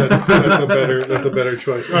that because that's a better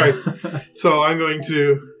choice. All right, so I'm going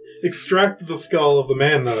to extract the skull of the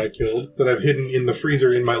man that I killed, that I've hidden in the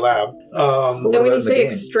freezer in my lab. What And when about you the say game?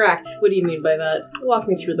 extract, what do you mean by that? Walk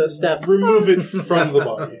me through those steps. Remove it from the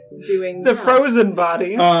body. Doing The frozen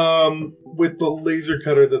body. With the laser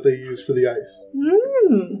cutter that they use for the ice.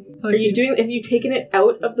 Are you doing? Have you taken it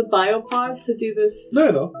out of the biopod to do this?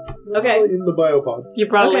 No. Okay. All in the biopod. You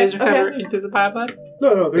brought Okay, a laser cutter okay. into the biopod?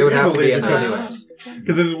 No, It there would is a have to be laser in cutter. anyways.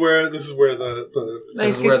 Because this is where the Like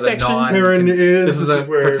This is where the section? non- Karen is. This is a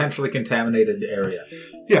where potentially contaminated area.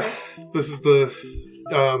 yeah. This is the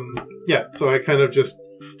So I kind of just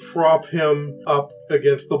prop him up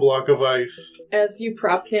against the block of ice. As you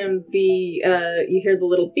prop him, you hear the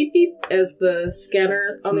little beep beep as the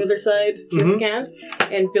scanner on the other side is Mhm. scanned,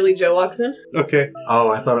 and Billy Joe walks in. Okay. Oh,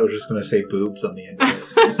 I thought it was just going to say boobs on the end of it.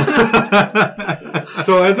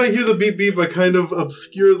 So as I hear the beep beep, I kind of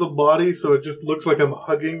obscure the body so it just looks like I'm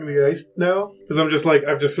hugging the ice now. Because I'm just like,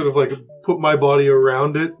 I've just sort of like put my body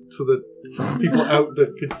around it so that people out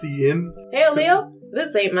that could see in. Hey, Leo.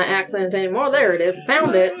 This ain't my accent anymore. There it is.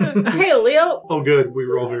 Found it. Hey, Leo. Oh good, we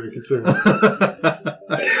were all very concerned.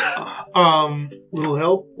 Little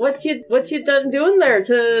help? What you done doing there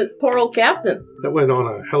to poor old Captain? That went on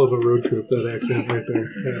a hell of a road trip, that accent right there.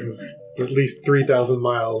 That was at least 3,000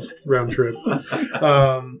 miles round trip.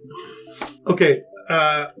 Okay,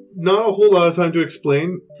 not a whole lot of time to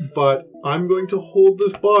explain, but I'm going to hold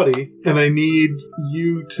this body, and I need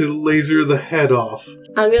you to laser the head off.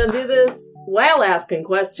 I'm gonna do this while asking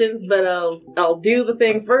questions, but I'll do the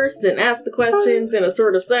thing first and ask the questions in a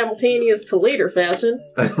sort of simultaneous to later fashion.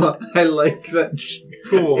 I like that.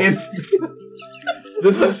 Cool.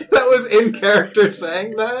 This is That was in character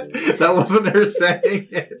saying that. That wasn't her saying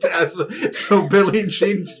it. So Billie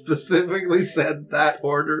Jean specifically said that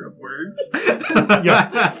order of words.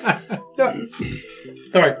 Yeah.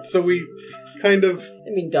 All right. So we kind of I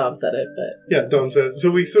mean, Dom said it, but Dom said it. So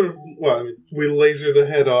we sort of we laser the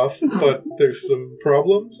head off, but there's some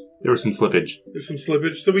problems. There was some slippage. There's some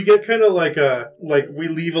slippage. So we get kind of like we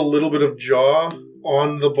leave a little bit of jaw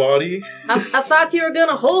on the body. I thought you were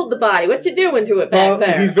gonna hold the body. What you doing to it back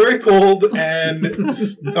there? He's very cold and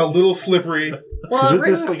a little slippery. well, Is I've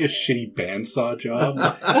this written- like a shitty bandsaw job?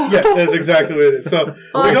 Yeah, that's exactly what it is. So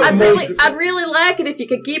well, we got I'd really like it if you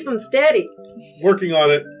could keep him steady. working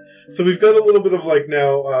on it. So we've got a little bit of like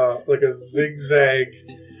now, like a zigzag,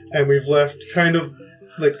 and we've left kind of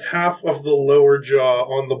like half of the lower jaw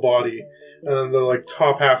on the body, and then the like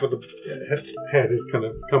top half of the head has kind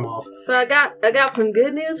of come off. So I got some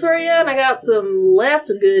good news for you, and I got some less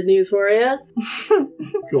good news for you.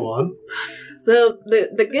 Go on. So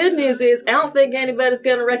the good news is I don't think anybody's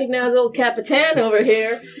gonna recognize old Capitan over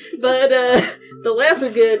here, but the lesser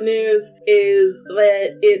good news is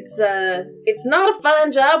that it's not a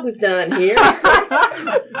fine job we've done here.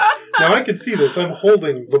 Now I can see this. I'm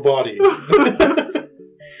holding the body.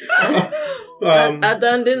 I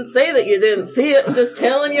done didn't say that you didn't see it. I'm just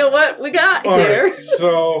telling you what we got here. Right,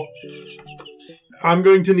 so I'm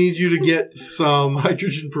going to need you to get some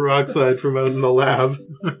hydrogen peroxide from out in the lab.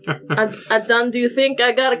 I done do think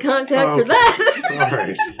I got a contact for that. All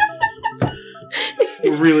right.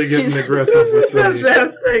 We're really getting aggressive with The this.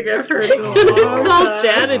 best thing I've heard in a I'm gonna long call time.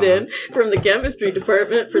 Janet in from the chemistry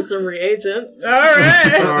department for some reagents. All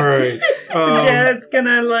right. All right. So Janet's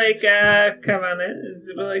gonna come on it and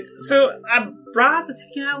be like, so I brought the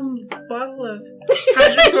 2-gallon bottle of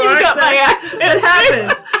hydrogen got my peroxide. It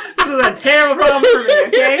happens. This is a terrible problem for me.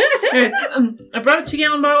 Okay, Anyways, I brought a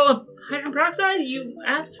 2-gallon bottle of hydrogen peroxide. You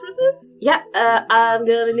asked for this? Yeah, I'm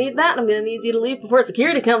gonna need that. I'm gonna need you to leave before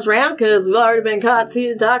security comes around because we've already been caught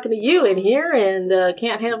seeing talking to you in here and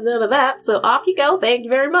can't have none of that. So off you go. Thank you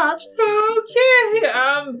very much. Okay.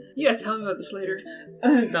 You gotta tell me about this later.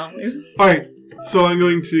 Dom leaves. All right. So I'm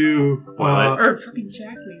going to. Or fucking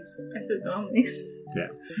Jack leaves. I said Dom leaves.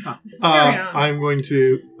 I'm going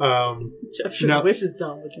to. Jeff sure Now- wishes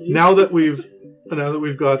Dom would leave. Now that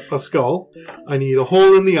we've got a skull, I need a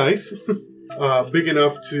hole in the ice, big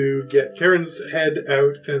enough to get Karen's head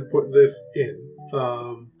out and put this in.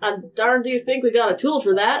 Darn, do you think we got a tool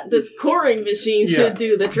for that? This coring machine Yeah. should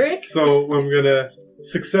do the trick. So I'm gonna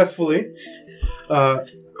successfully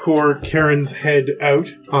core Karen's head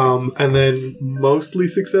out, and then mostly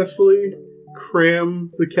successfully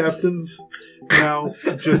cram the captain's now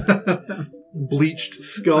just bleached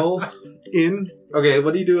skull in, Okay,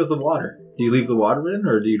 what do you do with the water? Do you leave the water in,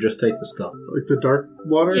 or do you just take the skull? like the dark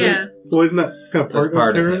water. Yeah. Well, isn't that kind of That's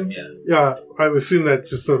part of of Karen? him, yeah. Yeah, I would assume that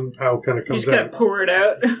just somehow kind of You comes just gotta out. pour it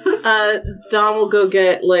out. Dom will go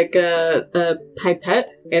get like a pipette,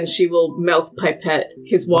 and she will mouth pipette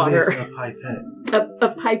his What is water. a pipette? A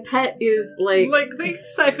pipette is like Like think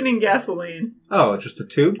siphoning gasoline. Oh, just a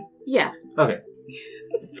tube? yeah, Okay.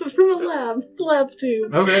 from a lab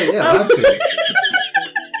tube. Okay, yeah, lab tube.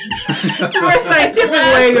 It's a more scientific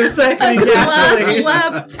way of siphoning A glass gasoline.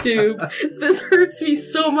 lab tube. This hurts me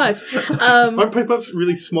so much. Aren't pipe ups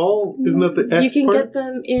really small? Isn't that the etch You can part? get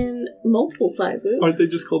them in multiple sizes. Aren't they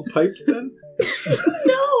just called pipes then?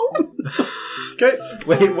 No. Okay.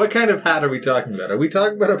 Wait, what kind of hat are we talking about? Are we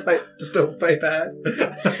talking about a pipe, stovepipe hat?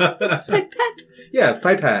 Pipette. Yeah,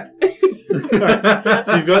 pipe hat.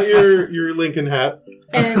 So you've got your Lincoln hat.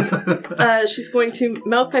 And she's going to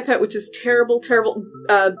mouth pipette, which is terrible.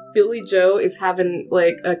 Billy Joe is having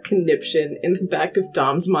like a conniption in the back of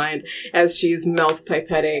Dom's mind as she's mouth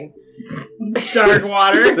pipetting Dark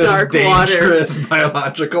water. This dark water. dangerous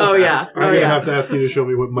biological Oh yeah, hazard. I'm oh gonna yeah. have to ask you to show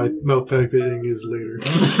me what my mouth pipetting is later.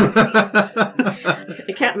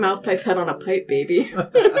 I can't mouth pipette on a pipe, baby.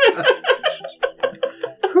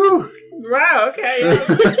 Wow, okay.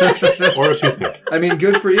 Or a toothpick. I mean,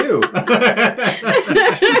 good for you.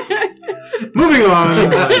 Moving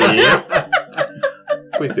on.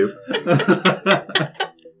 Please do.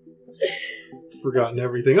 Forgotten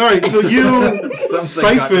everything. All right, so you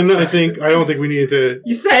siphon. I don't think we need to.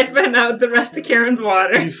 You siphon out the rest of Karen's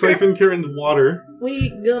water. You siphon Karen's water. We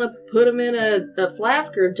gonna put him in a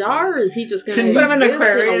flask or a jar, or is he just gonna Can you- Put him in an exist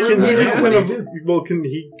aquarium. a Can he little just bit? kind What of? do you do? Well, can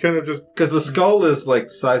he kind of just? Because the skull is like the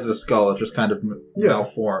size of a skull. It's just kind of Yeah.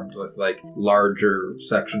 malformed with like larger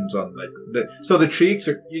sections on like so the cheeks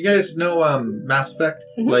are. You guys know Mass Effect,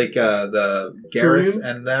 Mhm. like the Garrus Turian?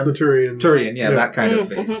 and them. The Turian. Turian, yeah, Yeah. that kind of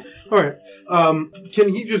Mm, face. All right.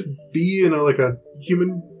 Can he just be in a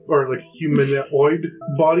human or like humanoid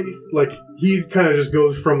body? Like he kind of just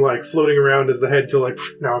goes from like floating around as the head to like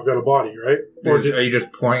now I've got a body, right? Or Are you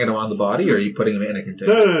just pouring it on the body, or are you putting him in a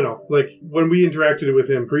container? no. Like when we interacted with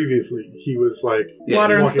him previously, he was like Yeah,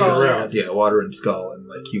 Water and walking skull. around. Yeah, water and skull, and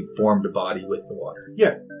like you formed a body with the water.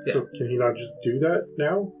 Yeah. Yeah. So can he not just do that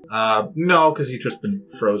now? No, because you've just been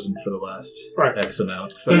frozen for the last Right. X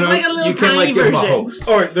amount. So He's like a little you can tiny like give him a version. host.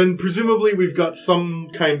 All right, then presumably we've got some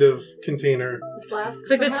kind of container. Flask, It's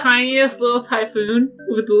like the perhaps? tiniest little typhoon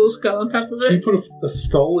with the little skull on top of Can you it. put a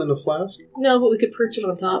skull in a flask? No, but we could perch it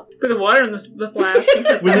on top. Put the water in this the flask. And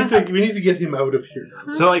put We need to get him out of here.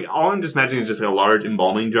 So, like, all I'm just imagining is just like a large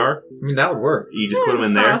embalming jar. I mean, that would work. You just put them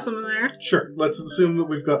in there. Toss them in there. Sure. Let's assume that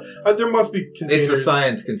we've got. There must be containers. It's a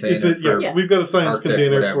science container. Yeah. We've got a science Arctic,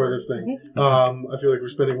 container whatever. for this thing. I feel like we're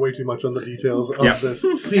spending way too much on the details of Yeah. this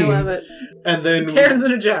I scene, love it. and then Karen's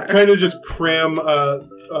in a jar. kind of just cram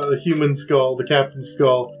the human skull, the captain's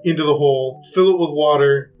skull, into the hole, fill it with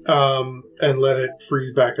water, and let it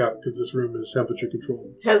freeze back up because this room is temperature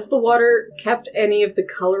controlled. Has the water kept any of the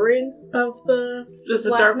coloring of the Does the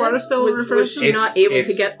dark water blackness? still was refresh? she not able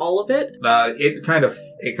to get all of it? It kind of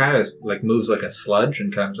like moves like a sludge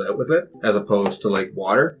and comes out with it, as opposed to like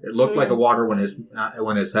water. It looked like a water when his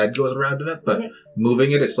head goes around in it, but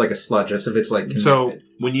moving it, it's like a sludge, as if it's like connected. So,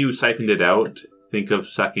 when you siphoned it out, think of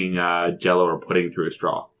sucking Jello or pudding through a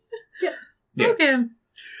straw. Yeah. Okay.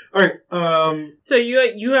 All right. So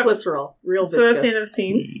you have. Glycerol, real So that's the viscous. end of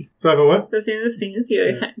scene. So I have a what? That's the end of the scene. So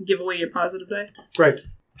you give away your positive die. Right.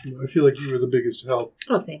 I feel like you were the biggest help,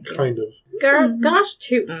 Oh, thank you. kind of. Gosh,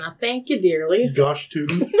 tootin', I thank you dearly. Gosh,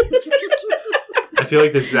 Tootin. I feel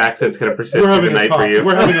like this accent's going to persist We're through the having a night talk. for you.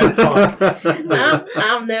 We're having a talk.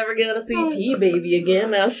 I'm never gonna see P-Baby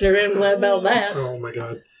again. I sure am glad about that. Oh my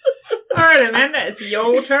god. All right, Amanda, it's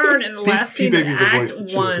your turn in the last scene of P-Baby's a voice Act that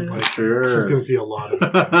she doesn't 1. like. She's Sure. going to see a lot of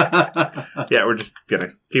it. Yeah, we're just going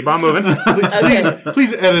to keep on moving. Okay.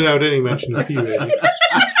 Please edit out any mention of P-Baby.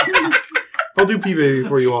 I'll do P-Baby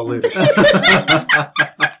for you all later.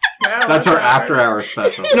 That's our after-hour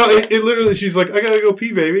special. No, it literally, she's like, I gotta go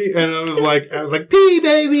pee, baby. And I was like, pee,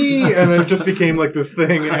 baby! And then it just became like this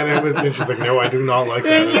thing, and she's like, no, I do not like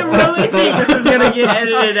And that. you really think this is going to get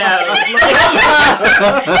edited out?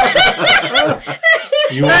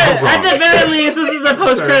 You are At the wrong. very least, this is a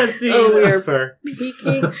post-credit scene. Oh, we are Fair.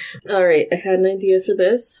 peeking. Alright, I had an idea for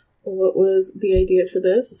this. What was the idea for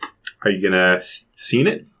this? Are you going to scene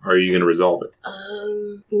it, or are you going to resolve it?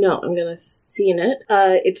 No, I'm gonna scene it.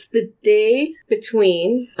 It's the day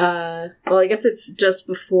between, well, I guess it's just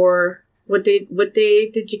before, what day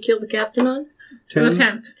did you kill the captain on? The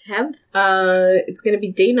 10th. 10th. It's gonna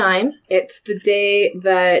be day 9. It's the day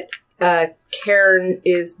that, Karen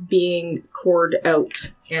is being cored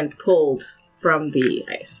out and pulled from the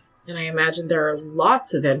ice. And I imagine there are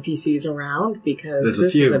lots of NPCs around because There's a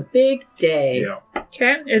this few. is a big day. Yeah.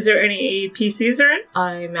 Okay. Is there any PCs are in?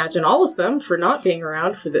 I imagine all of them, for not being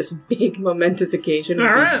around for this big momentous occasion, would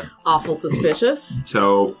All be right. awful suspicious.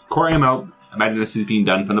 So, coring them out. Imagine this is being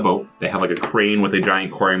done from the boat. They have like a crane with a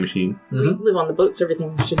giant coring machine. We live on the boat, so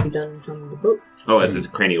everything should be done from the boat. Oh, it's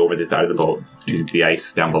craning over the side of the boat Yes. to the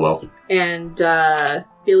ice down below. And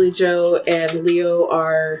Billy Joe and Leo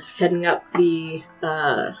are heading up the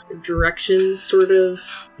directions sort of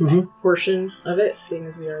portion of it, seeing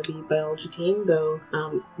as we are the biology team. Though,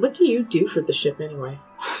 what do you do for the ship anyway?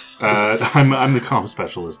 I'm the comm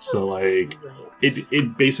specialist, so like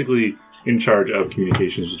it basically in charge of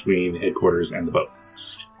communications between headquarters and the boat.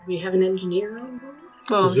 We have an engineer on board?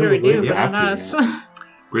 Well, sure we do, Presumably, but you have not to, us.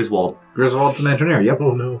 Griswold. Griswold's an engineer, yep.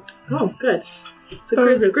 Oh no. Oh, good. So Oh,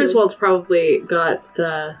 Griswold. Griswold's probably got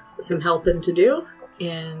some helping to do,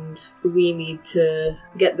 and we need to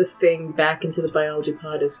get this thing back into the biology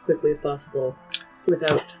pod as quickly as possible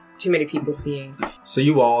without too many people seeing. So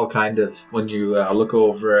you all kind of, when you look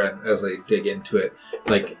over and as they dig into it,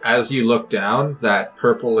 like as you look down, that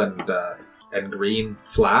purple and green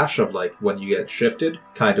flash of like when you get shifted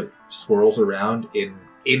kind of swirls around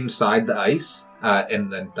inside the ice,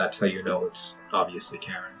 and then that's how you know it's obviously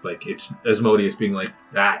Karen. Like it's Asmodeus being like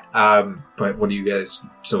that. But what do you guys?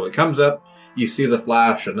 So it comes up, you see the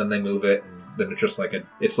flash, and then they move it, and then it's just like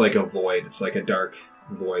it's like a void. It's like a dark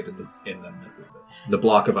void in the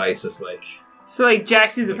block of ice is like. So, like,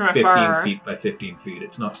 Jack sees it from 15 afar. feet by 15 feet.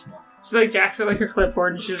 It's not small. So, like, Jack's got, like, her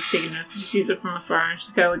clipboard, and she's just taking notes. She sees it from afar, and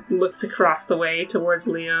she kind of, like, looks across the way towards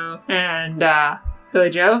Leo and, Billy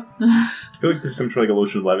Joe. I feel like this is some sort of like a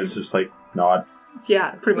Ocean 11. It's just like nod.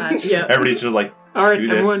 Yeah, pretty much. Yeah. Everybody's just like, Alright, do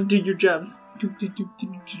this. everyone, do your jobs. Do.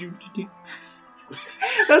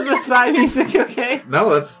 That's my spy music, okay? No,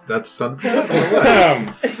 that's something. Alright.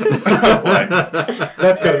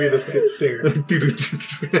 That's gotta be this kid's stinger.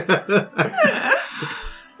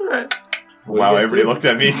 Alright. Wow, everybody looked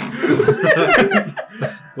at me.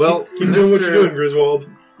 Well, Keep doing what you're doing, Griswold.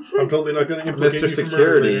 I'm totally not gonna implicate Mr. you for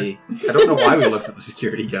murder. Security. I don't know why we looked at the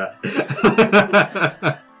security guy.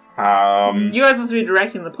 You guys must be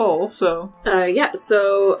directing the poll, so...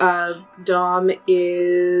 So Dom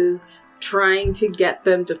is trying to get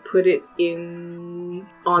them to put it in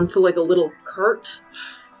onto like a little cart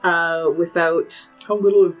without How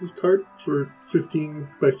little is this cart for 15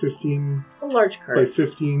 by 15 A large by cart.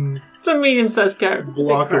 15 It's a medium-sized cart.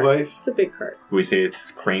 block of ice? It's a big cart. We say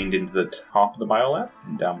it's craned into the top of the biolab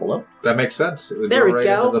and down below. That makes sense. It would There go we right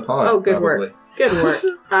go. into the pod. Oh, good probably. work. Good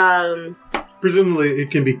work. Presumably, it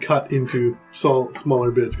can be cut into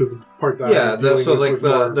smaller bits because the part that I Yeah, was dealing so with like was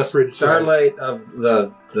more the fridge size. starlight of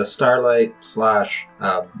the starlight slash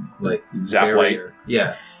like Zap light. barrier,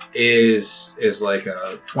 yeah, is like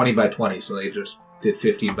a 20 by 20. So they just did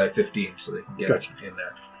 15 by 15, so they can get Gotcha. it in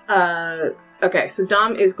there. Okay, so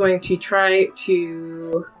Dom is going to try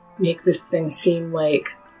to make this thing seem like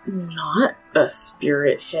not a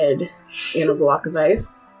spirit head in a block of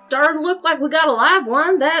ice. Darn look like we got a live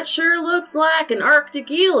one. That sure looks like an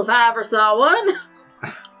Arctic eel if I ever saw one.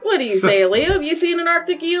 What do you say, Leo? Have you seen an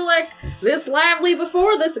Arctic eel like this lively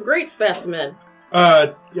before? That's a great specimen.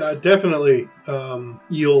 Yeah, definitely.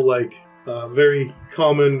 Eel-like. Very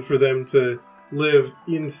common for them to live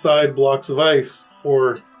inside blocks of ice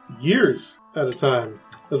for years at a time.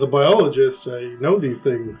 As a biologist, I know these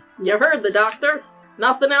things. You heard the doctor.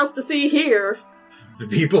 Nothing else to see here. The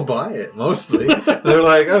people buy it mostly. They're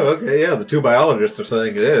like, oh, okay, yeah. The two biologists are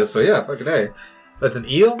saying it is, so yeah, fucking A. That's an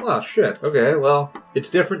eel? Oh shit. Okay, well, it's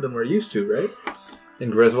different than we're used to, right?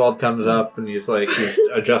 And Griswold comes up and he's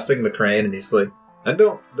adjusting the crane, and he's like, that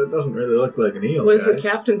doesn't really look like an eel. What does the guys."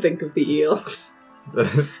 captain think of the eel?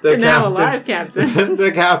 The You're now captain- alive, Captain.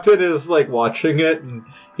 The captain is like watching it, and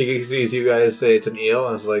he sees you guys say it's an eel,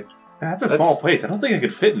 and is like, That's a small place. I don't think I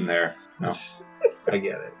could fit in there. No. I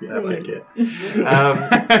get it. I like it.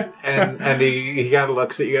 And he kind of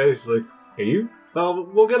looks at you guys like, are you? Well,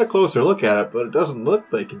 we'll get a closer look at it, but it doesn't look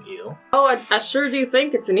like an eel. Oh, I sure do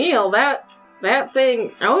think it's an eel. That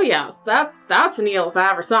thing. Oh yes, that's an eel if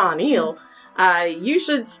I ever saw an eel. You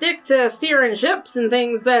should stick to steering ships and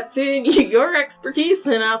things that's in your expertise,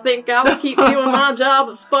 and I think I'll keep doing my job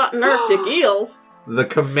of spotting Arctic eels. The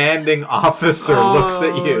commanding officer looks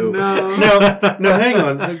at you. No. Now, hang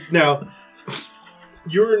on. Now,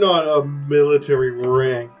 you're not a military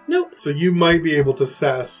rank, Nope. so you might be able to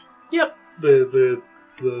sass Yep. the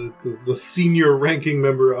senior ranking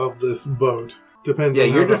member of this boat. Depends Yeah, on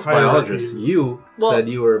you're how the just biologist. hierarchy is. You Well- said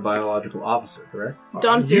you were a biological officer, correct?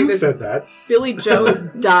 Dom's doing You this. said that. Billy Joe is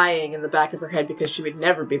dying in the back of her head because she would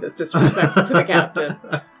never be this disrespectful to the captain.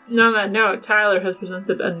 On that note, Tyler has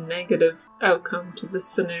presented a negative outcome to this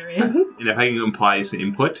scenario. And if I can imply some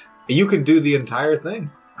input, You can do the entire thing.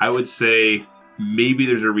 I would say maybe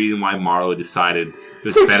there's a reason why Marlo decided it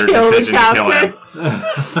was To a better kill the decision to kill him.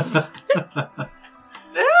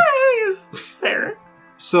 It's fair.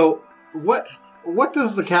 So, what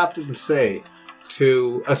does the captain say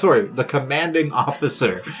to... the commanding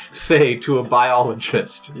officer say to a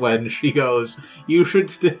biologist when she goes, you should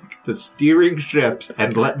stick to steering ships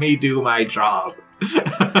and let me do my job?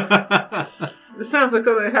 This sounds like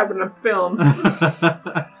something that happened in a film.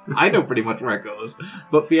 I know pretty much where it goes,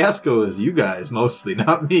 but Fiasco is you guys mostly,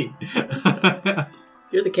 not me.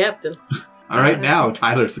 You're the captain. All right, now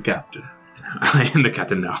Tyler's the captain. I am the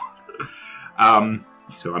captain now.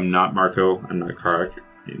 So I'm not Marco, I'm not Karak,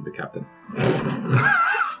 I'm the captain.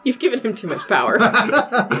 You've given him too much power.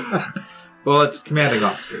 Well, it's commanding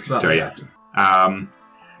officer. It's not Sorry, the yeah. captain.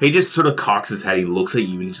 He just sort of cocks his head, he looks at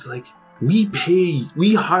you, and he's like, we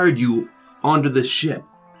hired you onto the ship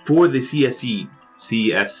for the CSEC.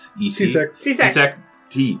 CSEC. CSEC.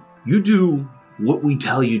 CSEC. You do what we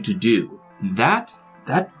tell you to do. That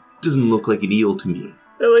doesn't look like an eel to me.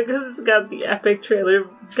 Like, this has got the epic trailer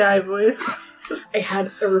guy voice. I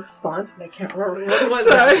had a response and I can't remember what it was.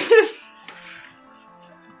 Sorry.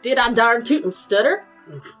 Did I darn toot and stutter?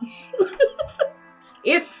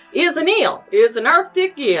 It is an eel. It's an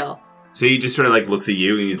Arctic eel. So he just sort of like looks at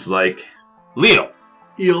you and he's like, Leo!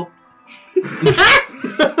 Eel.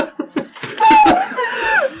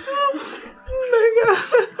 Oh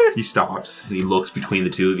my god. He stops and he looks between the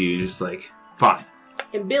two of you and he's just like, fine.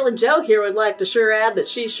 And Billy Joe here would like to sure add that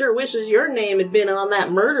she sure wishes your name had been on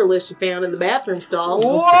that murder list you found in the bathroom stall.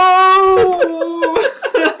 Whoa!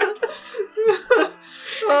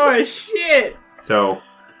 Oh shit. So,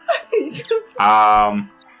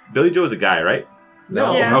 Billy Joe's a guy, right?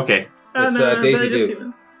 No. Yeah. Okay. It's, no, Daisy they're just Duke.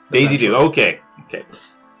 human. Daisy do. Okay. For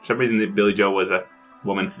some reason, Billy Joe was a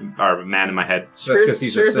woman or a man in my head. That's because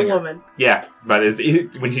he's a Sure's singer. woman. Yeah, but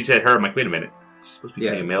when she said her, I'm like, wait a minute. She's supposed to be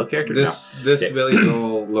playing a male character? This Yeah. Billy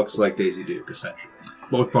Joel looks like Daisy Duke, essentially.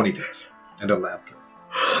 Both ponytails and a lab coat.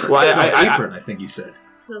 No. Well, Apron, I think you said.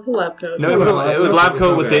 That's a lab coat. No, it was lab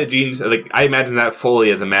coat with the jeans. Like I imagine that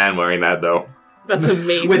fully as a man wearing that, though. That's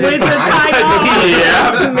amazing. With With the tie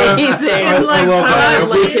That's amazing. I like, love that. I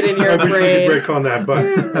like it in your I wish we could brain. break on that, but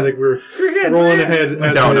I think we're good. rolling ahead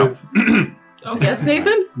as No, it no. is. Okay. Yes,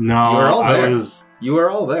 Nathan? No, You were all I there. was. You were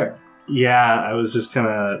all there. Yeah, I was just kind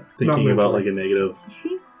of thinking Not about mentally. like a negative.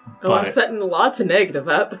 Oh, I'm But- setting lots of negative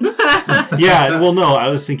up. Yeah, well, no, I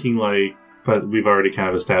was thinking like, but we've already kind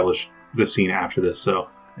of established the scene after this, so.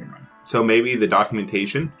 Never mind. So maybe the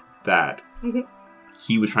documentation that Mhm.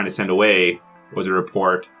 he was trying to send away was a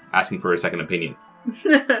report asking for a second opinion.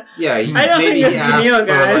 Yeah, he, I don't think maybe this he is asked Neil, for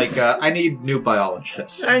guys. like, I need new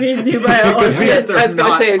biologists. I need new Because biology. these I was are going to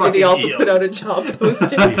not say, did he fucking also put out a eels. job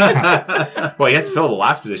posting? Well, he has to fill the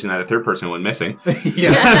last position that the third person went missing.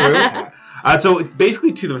 Yeah, true. So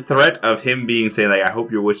basically, to the threat of him being saying like, "I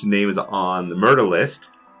hope your witch's name is on the murder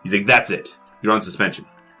list," he's like, "That's it. You're on suspension."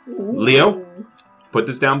 Leo? Put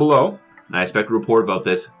this down below, and I expect a report about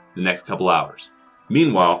this in the next couple hours.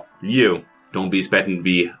 Meanwhile, for you, don't be expecting to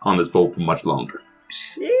be on this boat for much longer.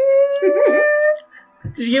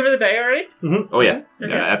 Did you give her the die already? Oh yeah, Okay.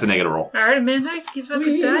 yeah, that's a negative roll. Alright, Amanda, he's about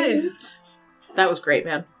to die. That was great,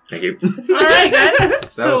 man. Thank you. Alright, guys. That was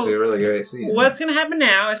a So, really great scene. what's going to happen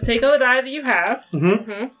now is take all the die that you have,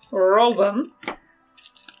 roll them.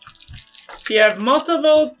 If you have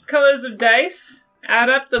multiple colors of dice, add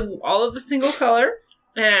up all of the single color,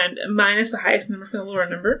 and minus the highest number from the lower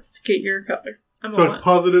number to get your color. So it's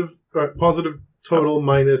positive total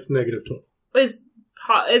minus negative total. It's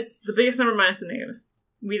the biggest number minus the negative.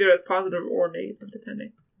 Either it's positive or negative,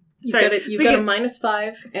 depending. You've got a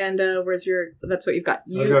 -5, and where's your... That's what you've got.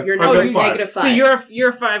 I've got Your -5. number's -5. So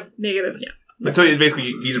you're 5 negative, yeah. And so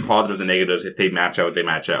basically, these are positives and negatives. If they match out, they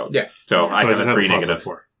match out. Yeah. So I So have just a 3 positive negative.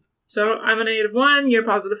 4. So I'm a -1, you're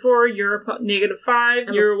 +4, you're a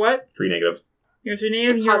 -5, you're what? 3 negative. You're 3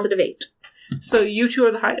 negative, you're... +8. So you two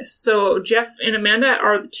are the highest. So Jeff and Amanda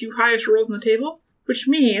are the 2 highest rolls on the table, which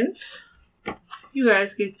means you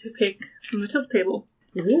guys get to pick from the tilt table.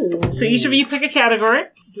 Ooh. So each of you pick a category.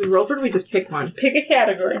 Do we roll for it or do we just pick one? Pick a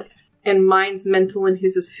category. And mine's mental and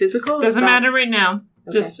his is physical? Is Doesn't that- matter right now.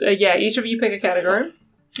 Okay. Just, each of you pick a category.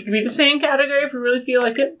 It can be the same category if you really feel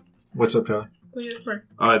like it. What's up, Charlie? Go ahead, Frank.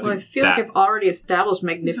 Well, I feel like I've already established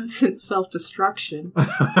magnificent self-destruction.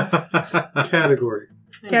 Category.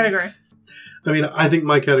 Category. I mean, I think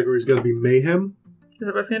my category's got to be mayhem. Is that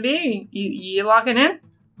what it's going to be? You lock it in?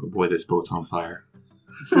 Oh boy, this boat's on fire.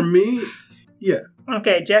 For me, yeah.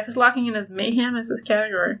 Okay, Jeff is locking in his mayhem as his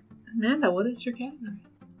category. Amanda, what is your category?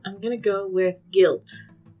 I'm gonna go with guilt.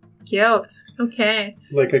 Guilt. Okay.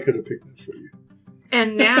 Like I could have picked that for you.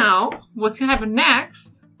 And now, what's going to happen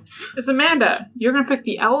next is Amanda, you're going to pick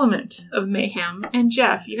the element of mayhem, and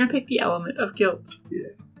Jeff, you're going to pick the element of guilt.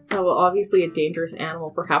 Oh, well, obviously a dangerous animal,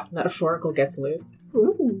 perhaps metaphorical, gets loose.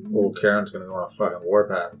 Ooh. Oh, Karen's gonna go on a fucking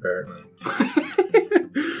warpath, apparently.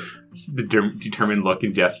 The determined look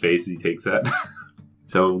in Jeff's face as he takes that.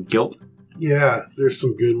 So, guilt. Yeah, there's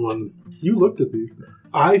some good ones. You looked at these.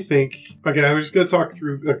 I think... Okay, I'm just going to talk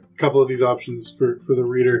through a couple of these options for the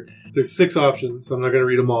reader. There's 6 options. I'm not going to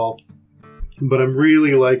read them all. But I'm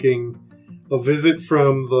really liking a visit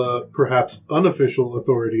from the perhaps unofficial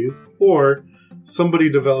authorities, or somebody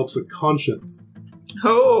develops a conscience.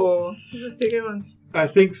 Oh, those are the good ones. I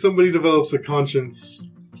think somebody develops a conscience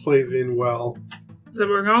plays in well. Is that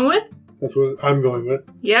what we're going with? That's what I'm going with.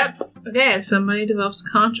 Yep. Okay, somebody develops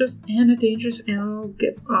conscious and a dangerous animal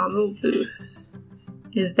gets on the loose.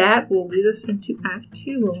 And that will lead us into Act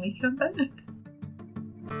 2 when we come back.